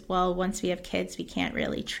parents is, well, once we have kids, we can't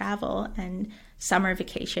really travel, and summer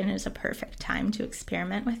vacation is a perfect time to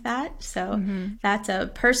experiment with that. So that's a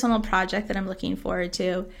personal project that I'm looking forward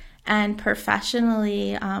to. And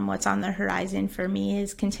professionally, what's on the horizon for me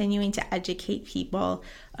is continuing to educate people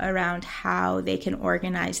around how they can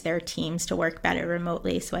organize their teams to work better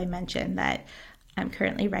remotely. So I mentioned that I'm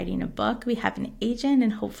currently writing a book. We have an agent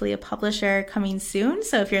and hopefully a publisher coming soon.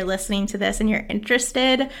 So if you're listening to this and you're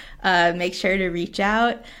interested, make sure to reach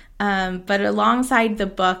out. But alongside the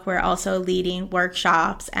book, we're also leading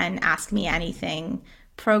workshops and Ask Me Anything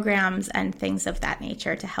programs and things of that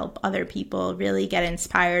nature to help other people really get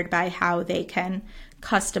inspired by how they can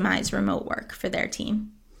customize remote work for their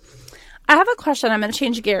team. I have a question. I'm going to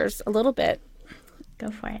change gears a little bit.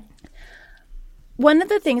 Go for it. One of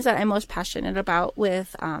the things that I'm most passionate about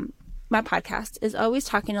with my podcast is always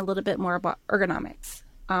talking a little bit more about ergonomics.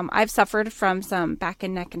 I've suffered from some back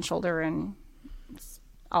and neck and shoulder and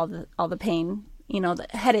all the pain, the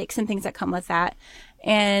headaches and things that come with that.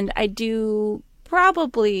 And I do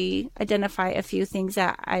probably identify a few things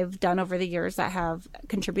that I've done over the years that have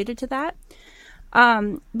contributed to that.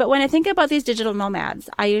 But when I think about these digital nomads,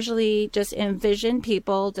 I usually just envision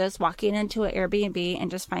people just walking into an Airbnb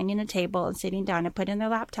and just finding a table and sitting down and putting their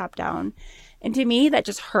laptop down. And to me, that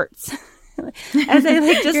just hurts. As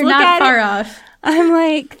I just You're look not at far it, off. I'm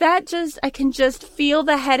like, I can just feel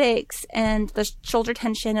the headaches and the shoulder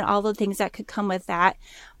tension and all the things that could come with that.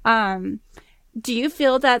 Do you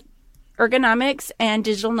feel that ergonomics and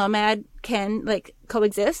digital nomad can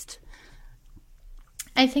coexist?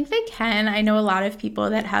 I think they can. I know a lot of people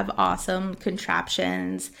that have awesome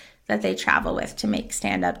contraptions that they travel with to make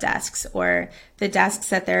stand-up desks or the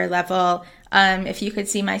desks at their level. If you could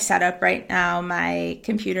see my setup right now, my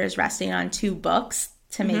computer is resting on 2 books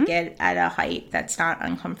to make it at a height that's not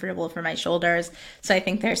uncomfortable for my shoulders. So I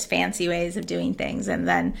think there's fancy ways of doing things, and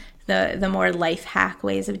then the more life hack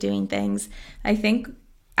ways of doing things. I think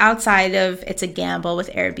outside of it's a gamble with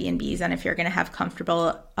Airbnbs, and if you're going to have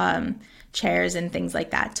comfortable chairs and things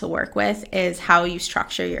like that to work with, is how you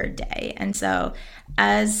structure your day. And so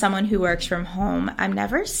as someone who works from home, I'm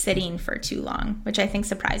never sitting for too long, which I think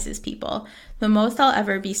surprises people. The most I'll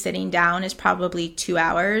ever be sitting down is probably 2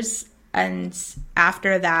 hours. And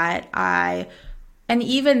after that, and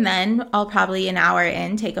even then, I'll probably an hour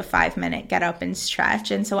in take a 5-minute get up and stretch.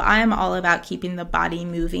 And so I am all about keeping the body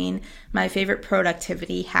moving. My favorite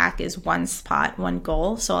productivity hack is one spot, one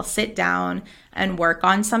goal. So I'll sit down and work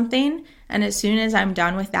on something. And as soon as I'm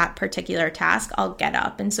done with that particular task, I'll get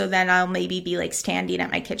up. And so then I'll maybe be standing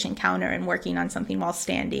at my kitchen counter and working on something while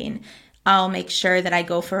standing. I'll make sure that I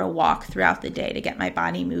go for a walk throughout the day to get my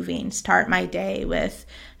body moving, start my day with,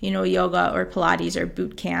 yoga or Pilates or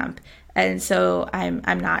boot camp. And so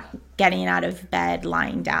I'm not getting out of bed,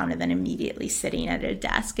 lying down, and then immediately sitting at a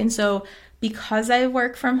desk. And so because I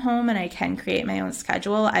work from home and I can create my own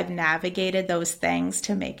schedule, I've navigated those things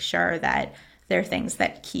to make sure that they're things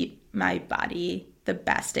that keep my body the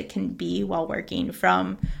best it can be while working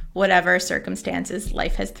from whatever circumstances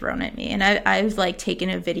life has thrown at me. And I've taken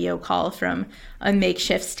a video call from a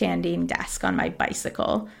makeshift standing desk on my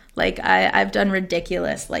bicycle. I've done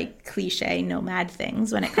ridiculous, cliche nomad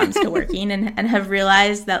things when it comes to working and have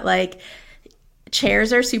realized that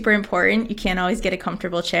chairs are super important. You can't always get a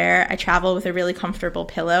comfortable chair. I travel with a really comfortable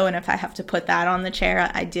pillow, and if I have to put that on the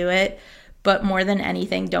chair, I do it. But more than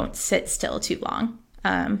anything, don't sit still too long.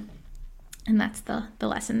 And that's the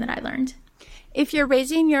lesson that I learned. If you're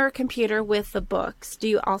raising your computer with the books, do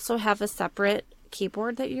you also have a separate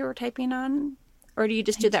keyboard that you're typing on? Or do you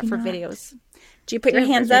just do that for videos? Do you put your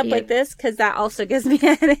hands up like this? Because that also gives me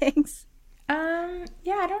headaches. Yeah,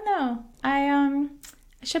 I don't know. I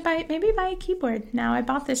should buy a keyboard now. I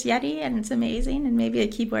bought this Yeti and it's amazing, and maybe a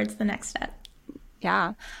keyboard's the next step.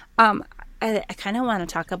 Yeah. I kind of want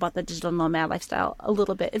to talk about the digital nomad lifestyle a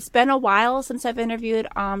little bit. It's been a while since I've interviewed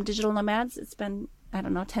digital nomads. It's been,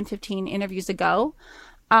 10, 15 interviews ago.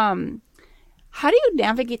 How do you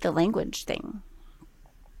navigate the language thing?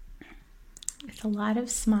 It's a lot of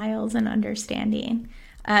smiles and understanding.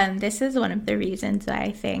 This is one of the reasons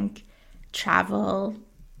I think travel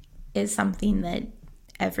is something that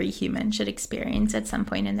every human should experience at some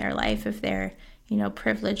point in their life if they're,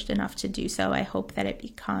 privileged enough to do so. I hope that it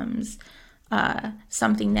becomes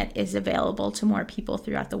something that is available to more people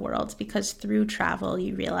throughout the world, because through travel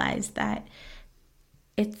you realize that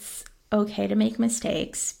it's okay to make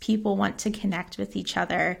mistakes. People want to connect with each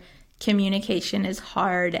other. Communication is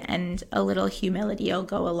hard, and a little humility will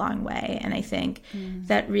go a long way. And I think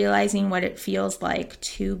that realizing what it feels like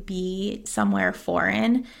to be somewhere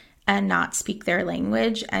foreign and not speak their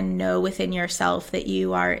language, and know within yourself that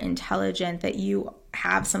you are intelligent, that you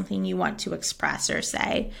have something you want to express or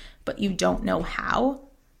say, but you don't know how,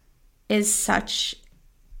 is such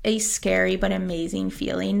a scary but amazing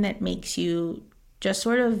feeling that makes you just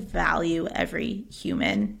sort of value every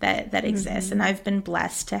human that exists. And I've been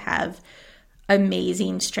blessed to have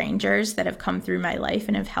amazing strangers that have come through my life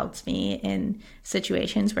and have helped me in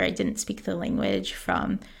situations where I didn't speak the language,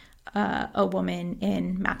 from a woman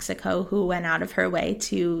in Mexico who went out of her way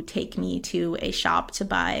to take me to a shop to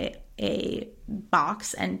buy a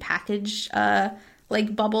box and package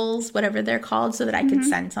like bubbles, whatever they're called, so that I could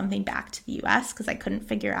send something back to the US, because I couldn't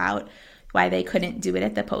figure out why they couldn't do it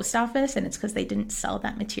at the post office, and it's because they didn't sell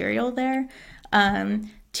that material there.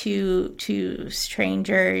 To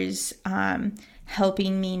strangers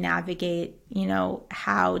helping me navigate,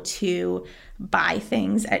 how to buy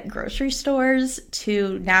things at grocery stores,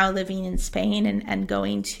 to now living in Spain and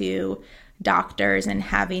going to doctors and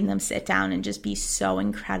having them sit down and just be so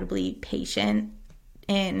incredibly patient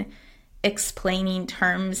in explaining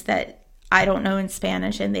terms that I don't know in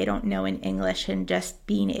Spanish and they don't know in English, and just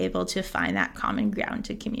being able to find that common ground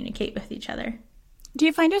to communicate with each other. Do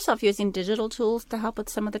you find yourself using digital tools to help with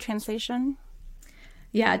some of the translation?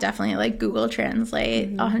 Yeah, definitely. Like Google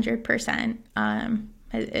Translate, 100%.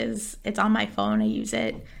 It's on my phone. I use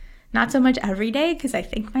it not so much every day, because I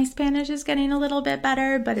think my Spanish is getting a little bit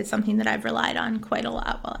better, but it's something that I've relied on quite a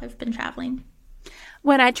lot while I've been traveling.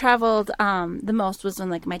 When I traveled, the most was in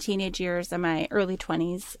like my teenage years and my early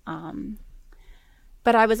 20s.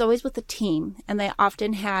 But I was always with a team, and they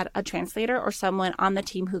often had a translator or someone on the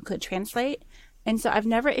team who could translate. And so I've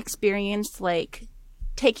never experienced like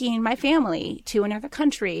taking my family to another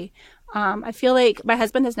country. I feel like my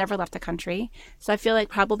husband has never left the country. So I feel like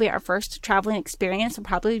probably our first traveling experience will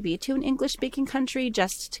probably be to an English speaking country,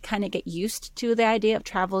 just to kind of get used to the idea of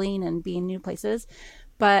traveling and being in new places.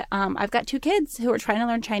 But I've got 2 kids who are trying to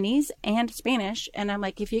learn Chinese and Spanish. And I'm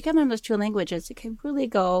like, if you can learn those 2 languages, it can really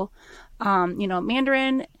go.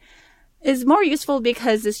 Mandarin is more useful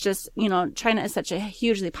because it's just, China is such a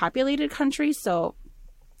hugely populated country. So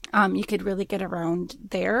you could really get around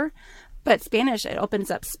there. But Spanish, it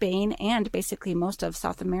opens up Spain and basically most of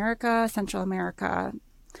South America, Central America,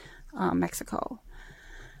 Mexico.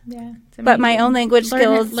 Yeah, but my own language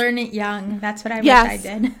skills, learn it young. That's what I wish I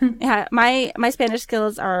did. Yeah, my Spanish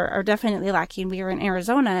skills are definitely lacking. We were in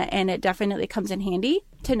Arizona, and it definitely comes in handy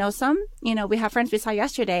to know some. We have friends we saw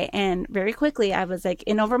yesterday, and very quickly I was like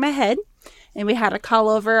in over my head, and we had to call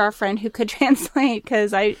over our friend who could translate,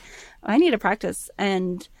 because I need to practice.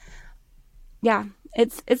 And yeah,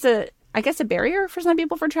 it's I guess a barrier for some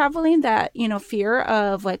people for traveling, that fear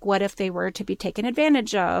of like, what if they were to be taken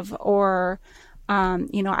advantage of, or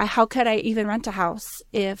how could I even rent a house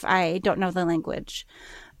if I don't know the language?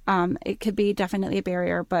 It could be definitely a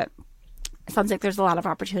barrier, but it sounds like there's a lot of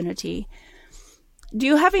opportunity. Do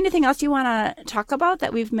you have anything else you want to talk about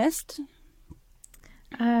that we've missed?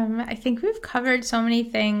 I think we've covered so many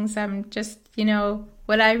things.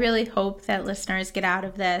 What I really hope that listeners get out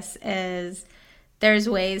of this is there's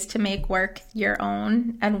ways to make work your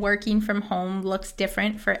own, and working from home looks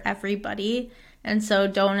different for everybody. And so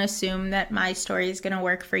don't assume that my story is going to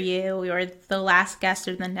work for you, or the last guest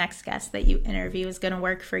or the next guest that you interview is going to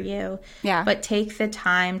work for you. Yeah. But take the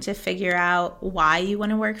time to figure out why you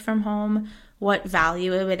want to work from home, what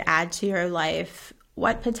value it would add to your life,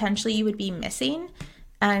 what potentially you would be missing,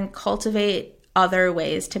 and cultivate other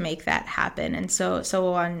ways to make that happen. And so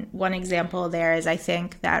one example there is, I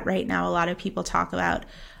think that right now a lot of people talk about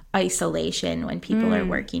isolation when people are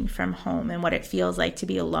working from home, and what it feels like to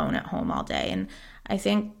be alone at home all day. And I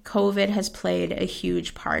think COVID has played a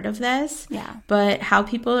huge part of this. Yeah. But how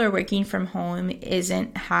people are working from home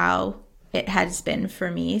isn't how it has been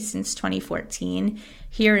for me since 2014.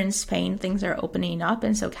 Here in Spain, things are opening up,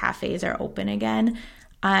 and so cafes are open again.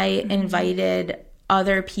 I invited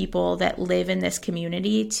other people that live in this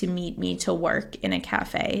community to meet me to work in a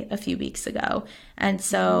cafe a few weeks ago. And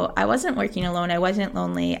so I wasn't working alone. I wasn't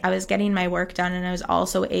lonely. I was getting my work done, and I was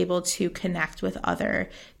also able to connect with other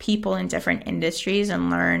people in different industries and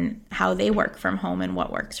learn how they work from home and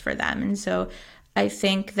what works for them. And so I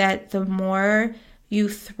think that the more you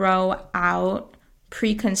throw out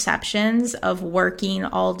preconceptions of working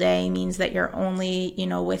all day means that you're only,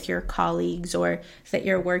 with your colleagues, or that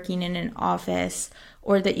you're working in an office,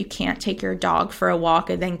 or that you can't take your dog for a walk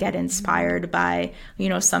and then get inspired by,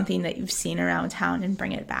 something that you've seen around town and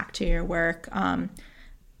bring it back to your work.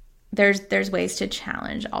 There's ways to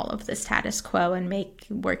challenge all of the status quo and make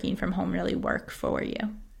working from home really work for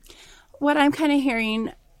you. What I'm kind of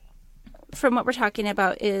hearing from what we're talking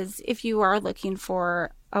about is, if you are looking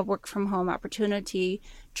for a work from home opportunity,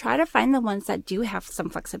 try to find the ones that do have some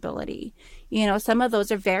flexibility. Some of those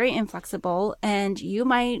are very inflexible, and you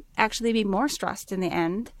might actually be more stressed in the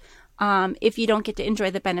end if you don't get to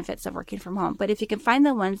enjoy the benefits of working from home. But if you can find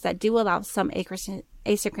the ones that do allow some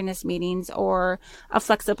asynchronous meetings or a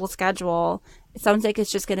flexible schedule, it sounds like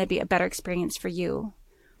it's just going to be a better experience for you.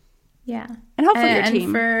 Yeah. And hopefully your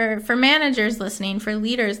team. And for managers listening, for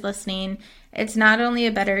leaders listening, it's not only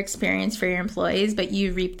a better experience for your employees, but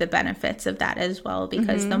you reap the benefits of that as well,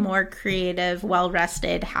 because the more creative,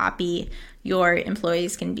 well-rested, happy your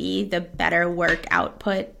employees can be, the better work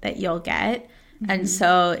output that you'll get. And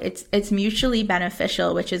so it's mutually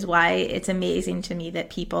beneficial, which is why it's amazing to me that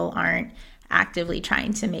people aren't actively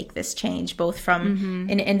trying to make this change, both from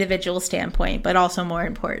an individual standpoint, but also more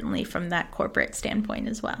importantly from that corporate standpoint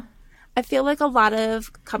as well. I feel like a lot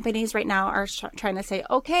of companies right now are trying to say,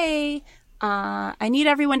 okay, I need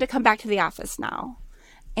everyone to come back to the office now.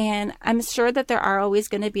 And I'm sure that there are always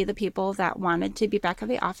going to be the people that wanted to be back at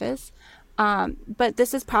the office. But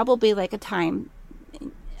this is probably like a time.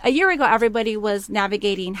 A year ago, everybody was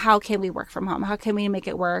navigating, how can we work from home? How can we make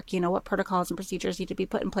it work? What protocols and procedures need to be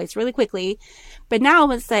put in place really quickly. But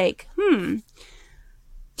now it's like,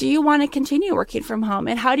 do you want to continue working from home?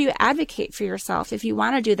 And how do you advocate for yourself if you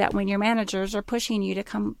want to do that when your managers are pushing you to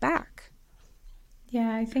come back?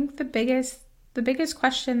 Yeah, I think the biggest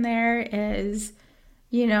question there is,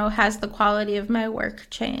 has the quality of my work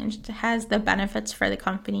changed? Has the benefits for the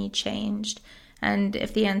company changed? And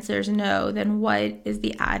if the answer is no, then what is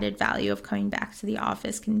the added value of coming back to the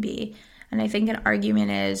office can be? And I think an argument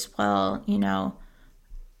is, well,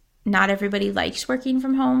 not everybody likes working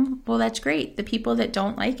from home. Well, that's great. The people that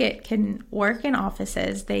don't like it can work in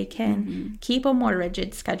offices. They can keep a more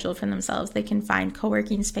rigid schedule for themselves. They can find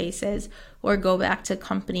co-working spaces or go back to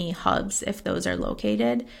company hubs if those are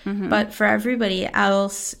located. But for everybody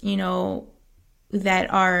else, that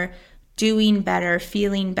are doing better,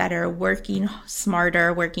 feeling better, working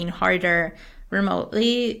smarter, working harder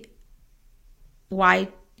remotely, why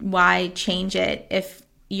change it if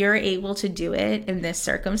you're able to do it in this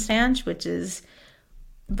circumstance, which is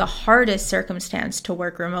the hardest circumstance to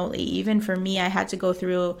work remotely. Even for me, I had to go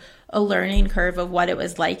through a learning curve of what it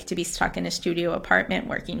was like to be stuck in a studio apartment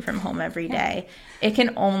working from home every day. It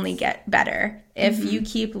can only get better. If you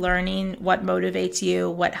keep learning what motivates you,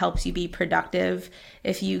 what helps you be productive,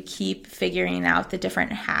 if you keep figuring out the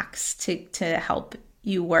different hacks to help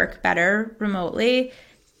you work better remotely,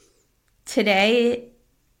 today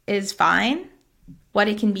is fine. What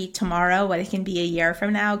it can be tomorrow, what it can be a year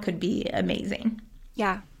from now could be amazing.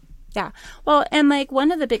 Yeah. Well, and like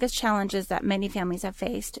one of the biggest challenges that many families have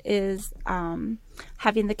faced is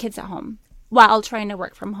having the kids at home while trying to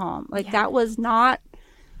work from home. That was not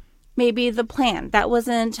maybe the plan. That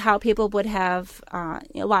wasn't how people would have, a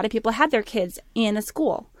lot of people had their kids in a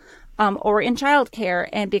school or in childcare.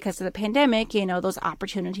 And because of the pandemic, those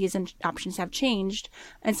opportunities and options have changed.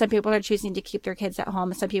 And some people are choosing to keep their kids at home.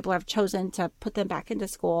 And some people have chosen to put them back into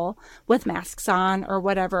school with masks on or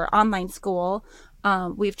whatever, online school.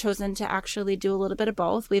 We've chosen to actually do a little bit of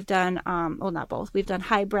both. We've done, not both. We've done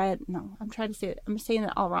hybrid. No, I'm saying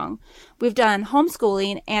it all wrong. We've done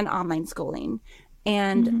homeschooling and online schooling.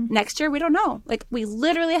 And next year, we don't know. We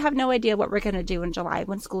literally have no idea what we're going to do in July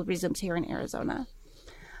when school resumes here in Arizona.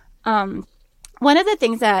 One of the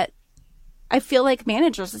things that I feel like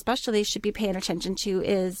managers especially should be paying attention to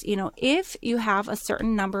is, if you have a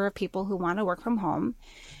certain number of people who want to work from home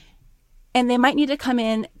and they might need to come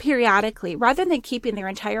in periodically, rather than keeping their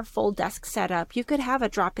entire full desk set up, you could have a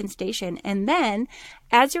drop-in station. And then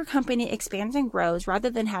as your company expands and grows, rather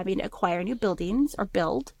than having to acquire new buildings or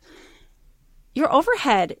build, your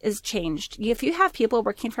overhead is changed. If you have people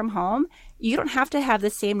working from home, you don't have to have the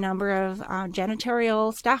same number of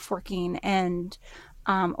janitorial staff working and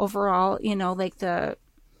overall,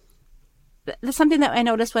 that's something that I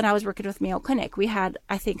noticed when I was working with Mayo Clinic. We had,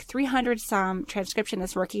 I think, 300 some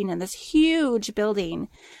transcriptionists working in this huge building.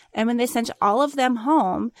 And when they sent all of them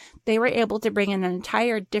home, they were able to bring in an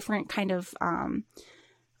entire different kind of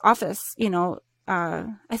office.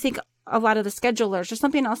 I think a lot of the schedulers or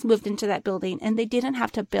something else moved into that building, and they didn't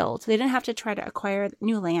have to build. They didn't have to try to acquire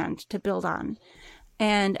new land to build on.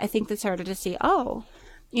 And I think they started to see,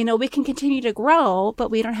 we can continue to grow, but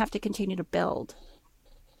we don't have to continue to build.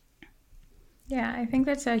 Yeah, I think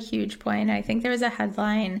that's a huge point. I think there was a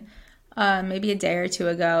headline maybe a day or two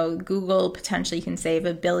ago. Google potentially can save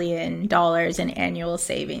 $1 billion in annual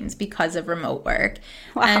savings because of remote work.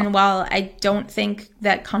 Wow. And while I don't think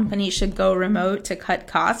that companies should go remote to cut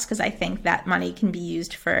costs, because I think that money can be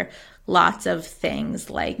used for lots of things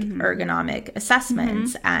like ergonomic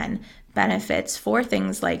assessments and benefits for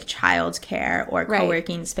things like childcare or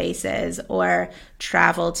co-working spaces or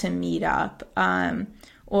travel to meet up.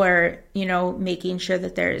 Or, making sure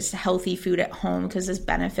that there's healthy food at home, because this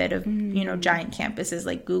benefit of, giant campuses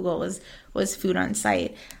like Google was food on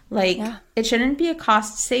site. It shouldn't be a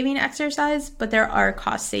cost-saving exercise, but there are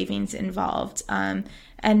cost savings involved. And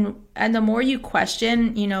the more you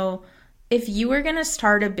question, if you were going to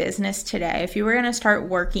start a business today, if you were going to start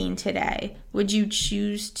working today, would you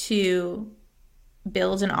choose to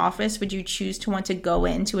build an office? Would you choose to want to go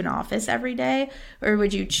into an office every day? Or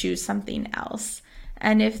would you choose something else?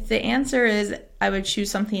 And if the answer is I would choose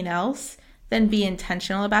something else, then be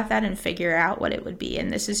intentional about that and figure out what it would be.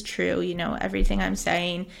 And this is true, everything I'm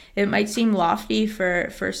saying, it might seem lofty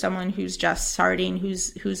for someone who's just starting,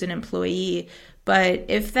 who's an employee. But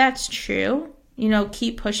if that's true,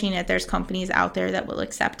 keep pushing it. There's companies out there that will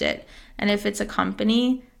accept it. And if it's a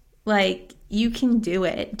company, you can do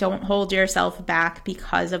it. Don't hold yourself back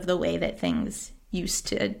because of the way that things used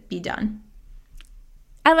to be done.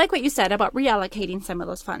 I like what you said about reallocating some of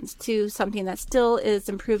those funds to something that still is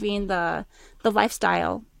improving the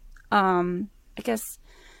lifestyle, I guess,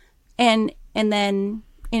 and then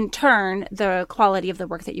in turn the quality of the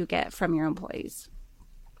work that you get from your employees.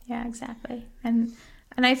 Yeah, exactly. And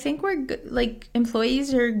I think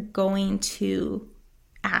employees are going to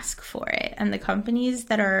ask for it, and the companies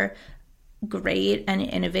that are great and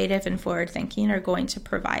innovative and forward thinking are going to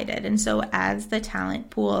provide it. And so as the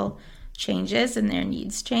talent pool changes and their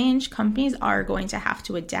needs change, companies are going to have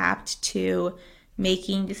to adapt to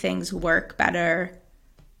making things work better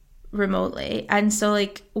remotely. And so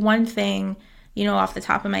one thing, off the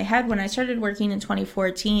top of my head, when I started working in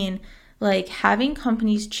 2014, having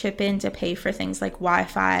companies chip in to pay for things like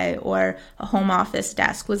Wi-Fi or a home office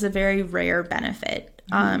desk was a very rare benefit.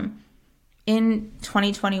 In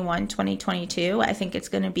 2021, 2022, I think it's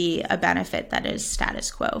going to be a benefit that is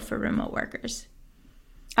status quo for remote workers.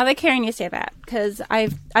 I like hearing you say that, because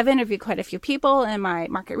I've interviewed quite a few people in my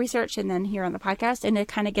market research and then here on the podcast, and to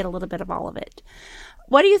kind of get a little bit of all of it.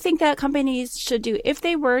 What do you think that companies should do if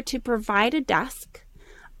they were to provide a desk,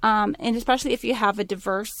 and especially if you have a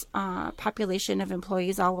diverse population of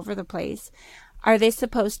employees all over the place? Are they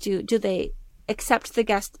supposed to, do they accept the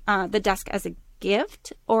desk as a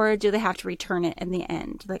gift, or do they have to return it in the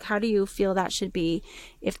end? How do you feel that should be?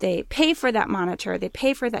 If they pay for that monitor, they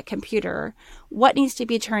pay for that computer, what needs to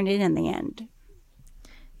be turned in the end?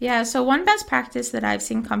 Yeah, so one best practice that I've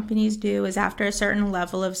seen companies do is after a certain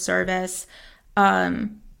level of service,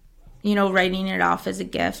 writing it off as a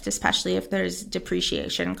gift, especially if there's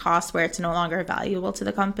depreciation costs where it's no longer valuable to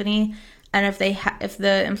the company. And if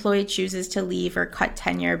the employee chooses to leave or cut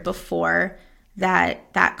tenure before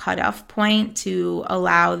that cutoff point, to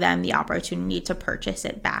allow them the opportunity to purchase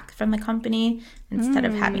it back from the company instead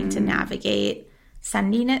of having to navigate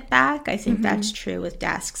sending it back. I think that's true with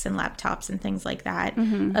desks and laptops and things like that.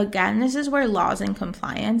 Again, this is where laws and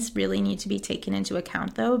compliance really need to be taken into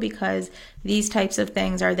account, though, because these types of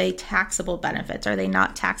things, are they taxable benefits? Are they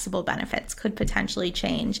not taxable benefits? Could potentially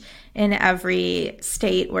change in every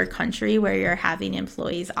state or country where you're having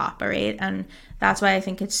employees operate. And that's why I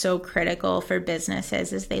think it's so critical for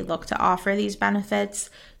businesses as they look to offer these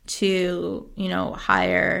benefits to,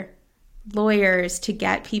 hire lawyers, to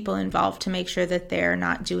get people involved, to make sure that they're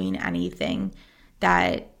not doing anything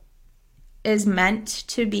that is meant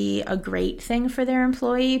to be a great thing for their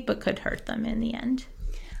employee but could hurt them in the end.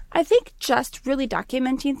 I think just really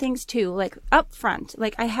documenting things too, up front.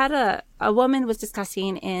 I had a woman was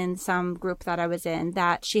discussing in some group that I was in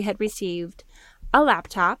that she had received a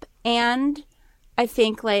laptop and I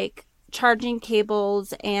think charging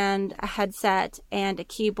cables and a headset and a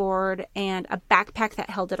keyboard and a backpack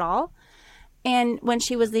that held it all. And when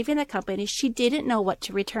she was leaving the company, she didn't know what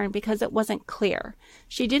to return because it wasn't clear.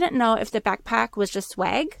 She didn't know if the backpack was just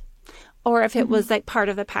swag or if it was like part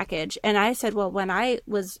of the package. And I said, well, when I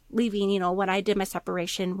was leaving, you know, when I did my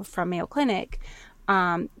separation from Mayo Clinic,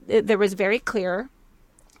 there was very clear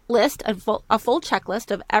list, a full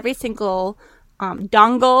checklist of every single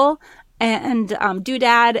dongle and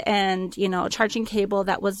doodad and, you know, charging cable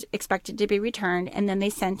that was expected to be returned. And then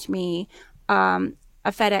they sent me a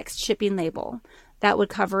FedEx shipping label that would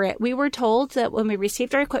cover it. We were told that when we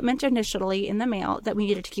received our equipment initially in the mail that we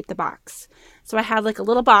needed to keep the box. So I had like a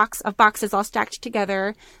little box of boxes all stacked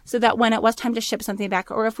together so that when it was time to ship something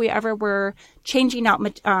back, or if we ever were changing out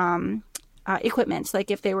equipment,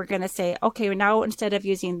 like if they were going to say, okay, now instead of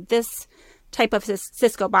using this type of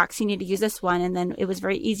Cisco box, you need to use this one. And then it was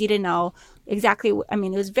very easy to know exactly. I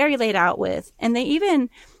mean, it was very laid out with, and they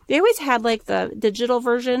always had like the digital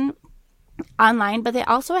version online, but they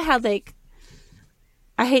also had like,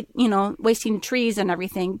 I hate, you know, wasting trees and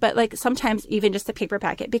everything, but like sometimes even just a paper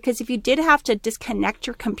packet, because if you did have to disconnect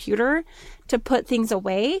your computer to put things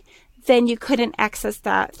away, then you couldn't access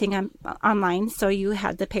that thing online. So you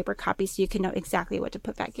had the paper copy so you can know exactly what to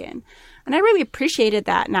put back in. And I really appreciated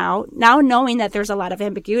that now knowing that there's a lot of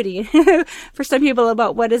ambiguity for some people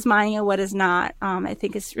about what is mine and what is not. I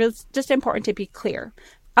think it's just important to be clear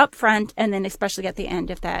up front, and then especially at the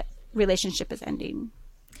end if that relationship is ending.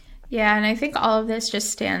 Yeah, and I think all of this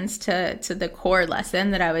just stands to the core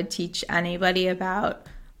lesson that I would teach anybody about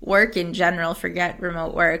work in general, forget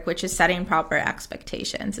remote work, which is setting proper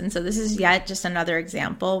expectations. And so this is yet just another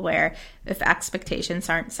example where if expectations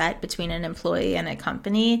aren't set between an employee and a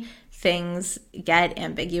company, things get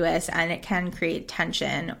ambiguous and it can create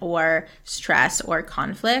tension or stress or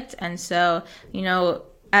conflict. And so, you know,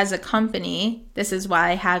 as a company, this is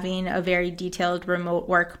why having a very detailed remote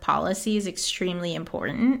work policy is extremely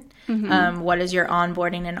important. Mm-hmm. What does your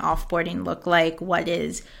onboarding and offboarding look like? What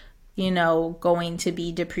is, you know, going to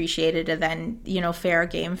be depreciated and then, you know, fair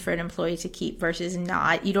game for an employee to keep versus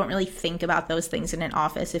not? You don't really think about those things in an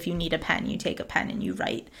office. If you need a pen, you take a pen and you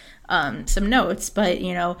write some notes. But,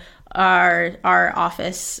 you know, our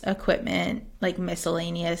office equipment, like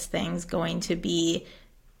miscellaneous things, going to be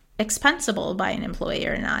expensable by an employee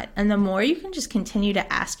or not. And the more you can just continue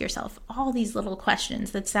to ask yourself all these little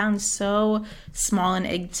questions that sound so small and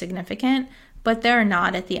insignificant, but they're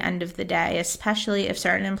not at the end of the day, especially if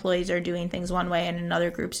certain employees are doing things one way and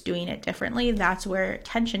another group's doing it differently. That's where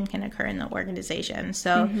tension can occur in the organization.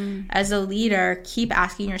 So as a leader, keep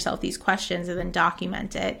asking yourself these questions and then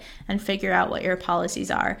document it and figure out what your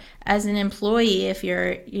policies are. As an employee, if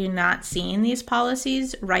you're not seeing these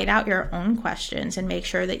policies, write out your own questions and make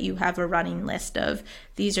sure that you have a running list of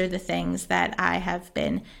these are the things that I have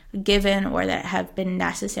been given or that have been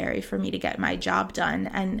necessary for me to get my job done,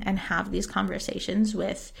 and have these conversations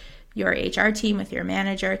with your HR team, with your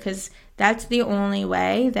manager, because that's the only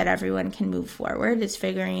way that everyone can move forward, is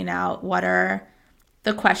figuring out what are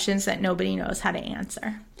the questions that nobody knows how to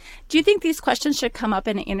answer. Do you think these questions should come up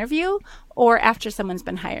in an interview or after someone's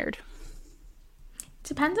been hired?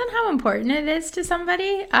 Depends on how important it is to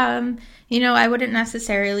somebody. You know, I wouldn't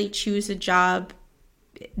necessarily choose a job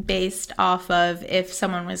based off of if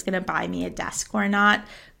someone was going to buy me a desk or not.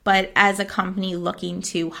 But as a company looking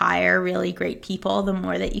to hire really great people, the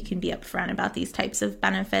more that you can be upfront about these types of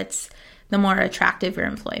benefits, the more attractive your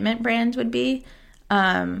employment brand would be.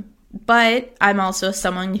 But I'm also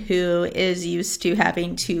someone who is used to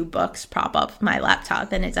having 2 books prop up my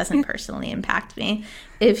laptop, and it doesn't personally impact me.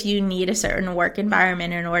 If you need a certain work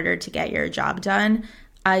environment in order to get your job done,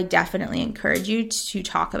 I definitely encourage you to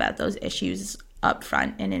talk about those issues up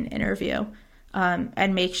front in an interview,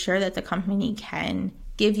 and make sure that the company can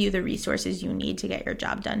give you the resources you need to get your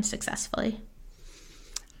job done successfully.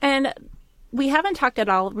 And we haven't talked at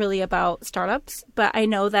all really about startups, but I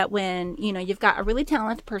know that when, you know, you've got a really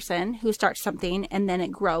talented person who starts something and then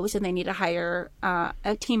it grows and they need to hire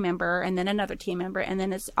a team member and then another team member, and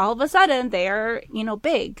then it's all of a sudden they're, you know,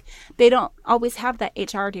 big. They don't always have that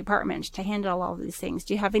HR department to handle all of these things.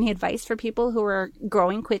 Do you have any advice for people who are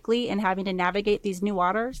growing quickly and having to navigate these new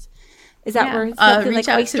waters? Is that where something like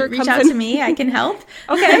Oyster comes in? Reach out to me. I can help.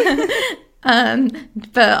 Okay.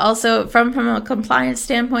 But also from a compliance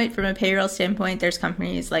standpoint, from a payroll standpoint, there's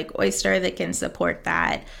companies like Oyster that can support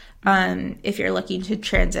that. If you're looking to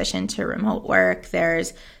transition to remote work,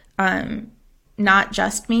 there's not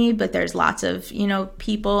just me, but there's lots of, you know,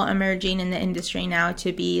 people emerging in the industry now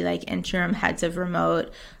to be like interim heads of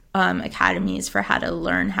remote academies for how to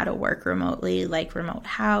learn how to work remotely, like Remote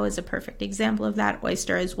How is a perfect example of that.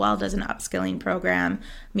 Oyster as well does an upskilling program.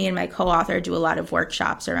 Me and my co-author do a lot of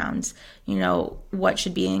workshops around, you know, what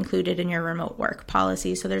should be included in your remote work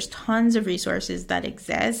policy. So there's tons of resources that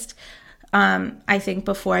exist. I think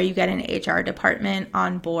before you get an HR department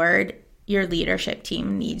on board, your leadership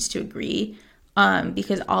team needs to agree.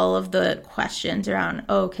 Because all of the questions around,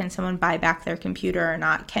 can someone buy back their computer or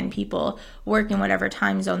not? Can people work in whatever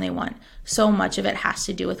time zone they want? So much of it has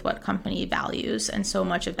to do with what company values, and so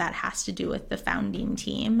much of that has to do with the founding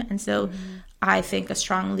team. And so I think a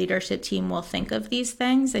strong leadership team will think of these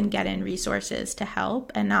things and get in resources to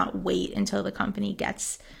help, and not wait until the company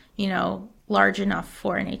gets, large enough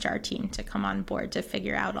for an HR team to come on board to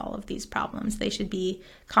figure out all of these problems. They should be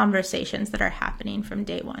conversations that are happening from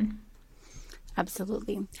day one.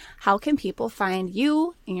 Absolutely. How can people find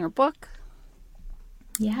you in your book?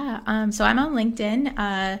 Yeah. So I'm on LinkedIn.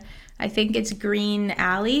 I think it's Green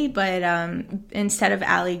Alley, but instead of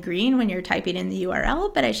Alley Green when you're typing in the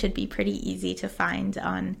URL, but I should be pretty easy to find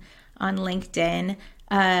on LinkedIn.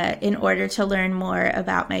 In order to learn more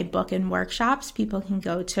about my book and workshops, people can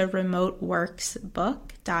go to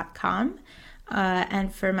remoteworksbook.com.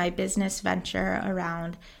 And for my business venture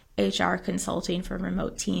around HR consulting for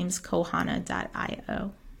remote teams,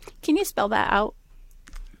 Kohana.io. Can you spell that out?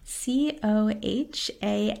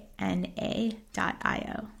 Kohana.io.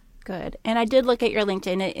 Good. And I did look at your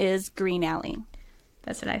LinkedIn. It is Green Alley.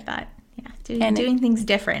 That's what I thought. Yeah. Doing things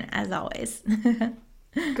different as always.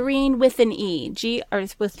 Green with an E. Or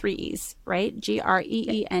with 3 E's, right?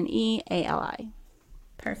 GREENEALI.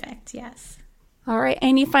 Perfect. Yes. All right.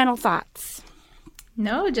 Any final thoughts?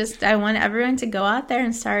 No, just I want everyone to go out there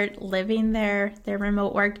and start living their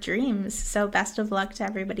remote work dreams. So best of luck to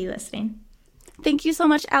everybody listening. Thank you so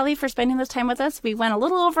much, Allie, for spending this time with us. We went a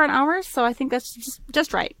little over an hour, so I think that's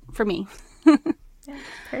just right for me. Yeah,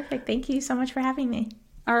 perfect. Thank you so much for having me.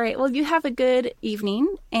 All right. Well, you have a good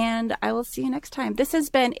evening, and I will see you next time. This has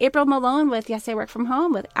been April Malone with Yes, I Work From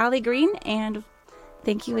Home with Allie Green, and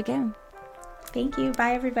thank you again. Thank you.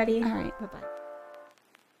 Bye, everybody. All right. Bye-bye.